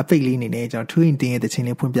podcast ရဲ့အပိတ်လေးအနေနဲ့ကျွန်တော်ထူးရင်တင်ရဲ့တခြင်း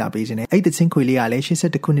လေးဖွင့်ပြပေးခြင်းနဲ့အဲ့တခြင်းခွေလေးကလည်း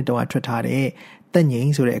82ခုနှစ်တုန်းကထွက်ထားတဲ့တက်ငိန်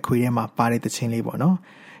ဆိုတဲ့အခွေထဲမှာပါတဲ့တခြင်းလေးပေါ့နော်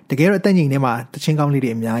တကယ်တော့တက်ငိန်ထဲမှာတခြင်းကောင်းလေး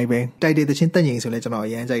တွေအများကြီးပဲတိုက်တဲ့တခြင်းတက်ငိန်ဆိုလဲကျွန်တော်အ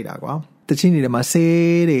ရမ်းကြိုက်တာကွာတခြင်းတွေထဲမှာဆဲ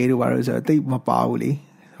တယ်တို့ဘာလို့ဆိုတော့တိတ်မပါဘူးလေ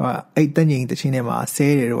အဲ့တက်ငိန်တခြင်းထဲမှာဆဲ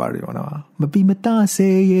တယ်တို့ဘာလို့ပေါ့နော်မပီမတဆဲ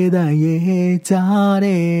ရဲတဲ့ရဲကြားတ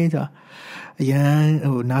ယ်ဆိုအရန်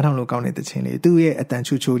နားထောင်လို့ကောင်းတဲ့တခြင်းလေးသူ့ရဲ့အတန်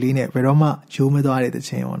ချူချူလေးနဲ့ဘယ်တော့မှရိုးမသွားတဲ့တ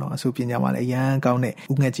ခြင်းပေါ့နော်အဆိုပညာမှာလည်းအရန်ကောင်းတဲ့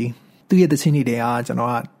ဦးငှက်ကြီးသူ့ရဲ့တခြင်းတွေတွေကကျွန်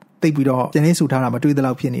တော်ကတိတ်ပြီးတော့ပြန်လေးဆူထားတာမတွေ့သ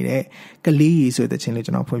လောက်ဖြစ်နေတဲ့ကလေးရီဆိုတဲ့တခြင်းလေး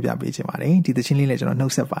ကျွန်တော်ဖွင့်ပြပေးချင်ပါတယ်ဒီတခြင်းလေးလည်းကျွန်တော်နှု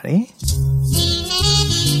တ်ဆက်ပါတယ်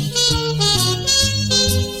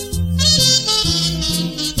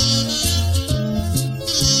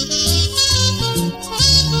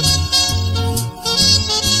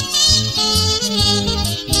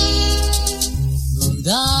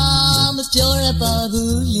ပြောရပါ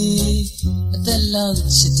ဘူးလေအသက်လောက်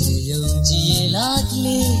ချစ်တယ်ယုံကြည်ရလားက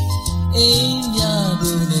လေး အိမ်မြ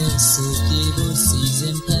ဘူးနဲ့ဆိုပြေဖို့စီစ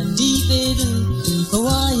ဉ်ဖန်တီးပေးသူဘဝ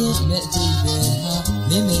ရဲ့မဲ့အတိတ်ပဲဟာ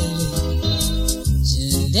မင်းမဲလေးရှ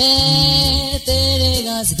င်တဲ့တဲ့က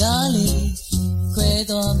စကားလေးခွဲ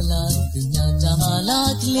တော်မလားသူညာတာမ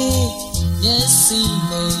လားကလေးမျက်စိ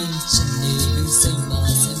မိတ်ချင်နေလူစိတ်ပါ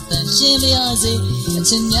စတန်ရှင်းမရစေအ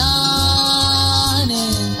ချင်များ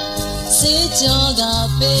နဲ့စေကြောက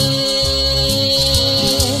ပေး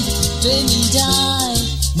တွေ့မိတိုင်း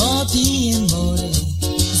မော်ပြီးရင်မော်လေး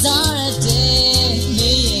ဇာရတဲ့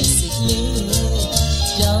နေရဲ့စိတ်လေး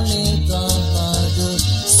ပြောင်းလဲသွားပါတော့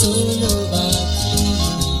ဆိုလိုပါ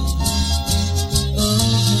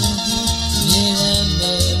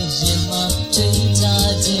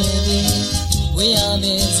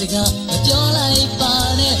စကားမပြောလိုက်ပါ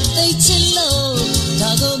နဲ့သိချင်လို့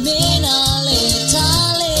ဒါကိုမင်းနာလေ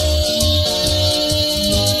ထားလေ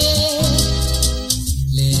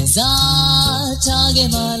လေစားထားခဲ့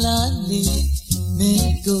မလားလေမ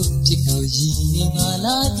င်းကိုချစ်ကိုရည်နေမ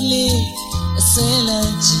လားကလေးအစဲလ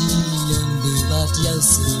မ်းကြည့်လို့ဒီပါတယောက်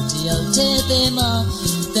စီတယောက်တည်းတည်းမှာ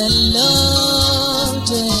တလုံး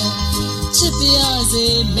တည်းချစ်ပြစေ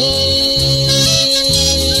မေ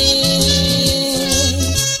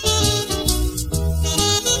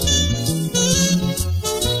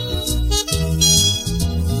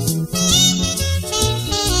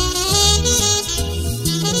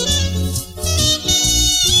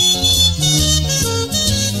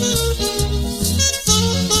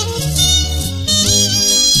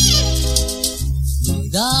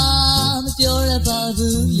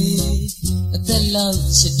ဘူးလေအသက်လောက်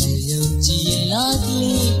ချစ်တယ်ယုံကြည်ရင်လားက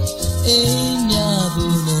လေးအိမ်မြ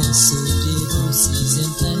ဘူးနဲ့ဆိုပြေဖို့စီစ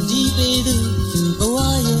ဉ်ဖန်တီးပေးသူဘဝ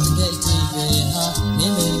ရဲ့အတိတ်ပဲဟာမ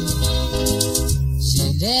င်းမရှ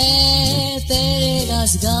င်တဲ့က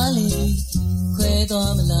စကားလေးခွဲ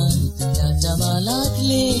သွားမလားညာတာမလားက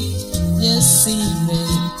လေးမျက်စိမိ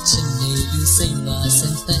တ်ချင်နေလူစိတ်ပါစံ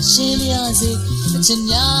တန်ရှင်းရစေအချင်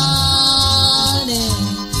များနဲ့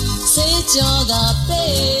စေကြောက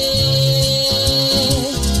ပေး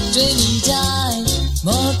တွေ့မိတိုင်း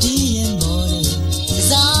မော်ဒီရင်မော်လေး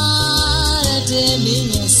စားရတဲ့မင်း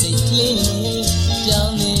ရဲ့စိတ်ကလေးပြော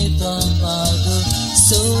င်းလဲသွားပါကို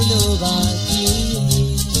ဆိုလိုပါပြီ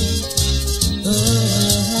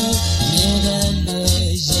မြေနဲ့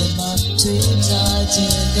ရင်မထွေးချခြ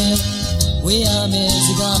င်းတဲ့ဝေးရမယ့်စ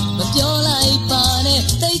ကားမပြောလိုက်ပါနဲ့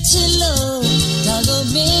သိချင်လို့ဒါကို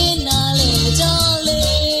မင်းနာလေကြောင်း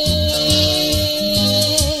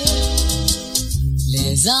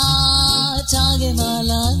စားထားခဲ့မ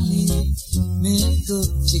လားလေမင်းကို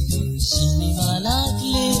ချစ်ကိုရှိနေမလားက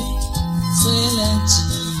လေးဆွဲလန်းချီ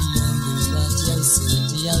ရင်ဒီပါတယောက်စီ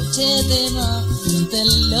တယောက်တည်းတည်းမှာတ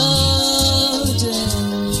လုံးတည်း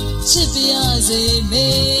ချစ်ပြစေမေ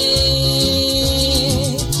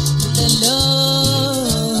တ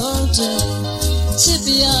လုံးတည်းချစ်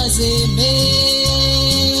ပြစေမေ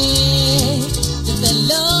တ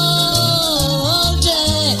လုံးတ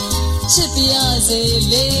ည်းချစ်ပြစေ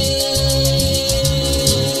လေ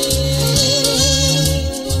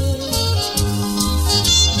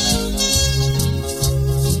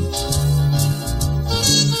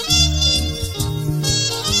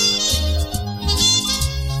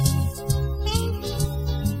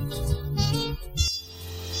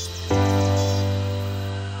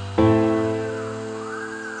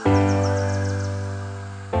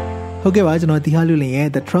ဟုတ်ကဲ့ပါကျွန်တော်တီဟာလူလင်ရဲ့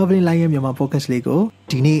The Traveling Lion မြန်မာ podcast လေးကို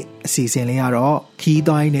ဒီနေ့အစီအစဉ်လေးကတော့ခီး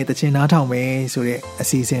သွားရင်းနဲ့တခြင်းနားထောင်မယ်ဆိုတဲ့အ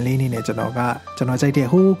စီအစဉ်လေးနဲ့ကျွန်တော်ကြိုက်တဲ့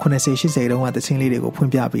ဟိုး80 80တုန်းကတခြင်းလေးတွေကိုဖွ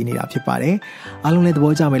င့်ပြပေးနေတာဖြစ်ပါတယ်အားလုံးလည်းသ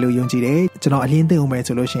ဘောကျမယ်လို့ယုံကြည်တယ်ကျွန်တော်အလင်းသိအောင်မယ်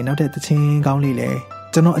ဆိုလို့ရှိရင်နောက်ထပ်တခြင်းကောင်းလေးလည်း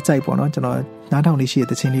ကျွန်တော်အကြိုက်ပေါ့နော်ကျွန်တော်နားထောင်လေးရှိတဲ့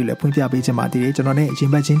တခြင်းလေးကိုလည်းဖွင့်ပြပေးချင်ပါသေးတယ်ကျွန်တော်နဲ့ရ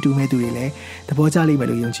င်ဘတ်ချင်းတူမဲ့သူတွေလည်းသဘောကျလိမ့်မယ်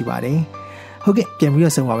လို့ယုံကြည်ပါတယ်ဟုတ်ကဲ့ပြန်ပြီး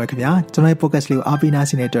တော့ဆုံပါမယ်ခင်ဗျာကျွန်တော်ရဲ့ podcast လေးကိုအားပေးနား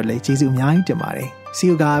ဆင်တဲ့အတွက်လည်းကျေးဇူးအများကြီးတင်ပါတယ်See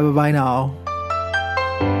you guys. Bye bye now.